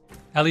kits,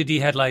 LED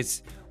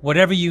headlights,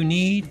 whatever you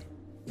need,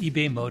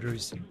 eBay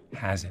Motors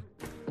has it.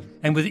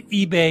 And with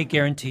eBay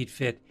Guaranteed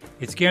Fit,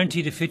 it's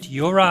guaranteed to fit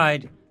your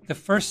ride the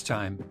first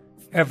time,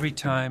 every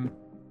time,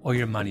 or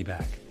your money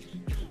back.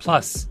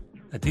 Plus,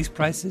 at these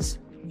prices,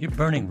 you're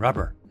burning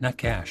rubber, not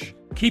cash.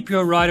 Keep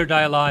your ride or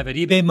die alive at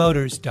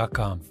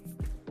ebaymotors.com.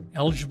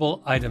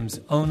 Eligible items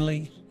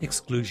only.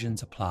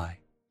 Exclusions apply.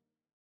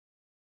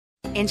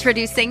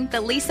 Introducing the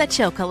Lisa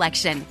Chill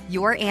Collection,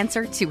 your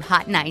answer to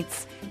hot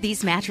nights.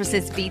 These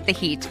mattresses beat the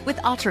heat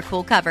with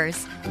ultra-cool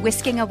covers,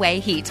 whisking away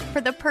heat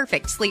for the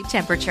perfect sleep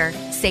temperature.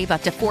 Save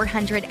up to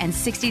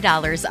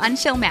 $460 on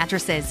Chill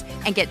mattresses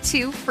and get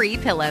 2 free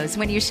pillows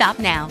when you shop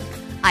now.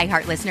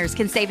 iHeart listeners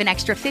can save an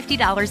extra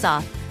 $50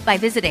 off by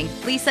visiting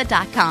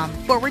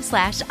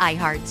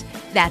lisa.com/iHeart.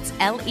 That's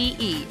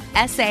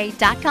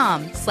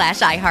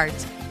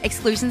LEESA.com/iHeart.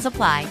 Exclusions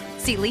apply.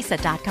 See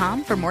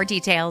lisa.com for more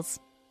details.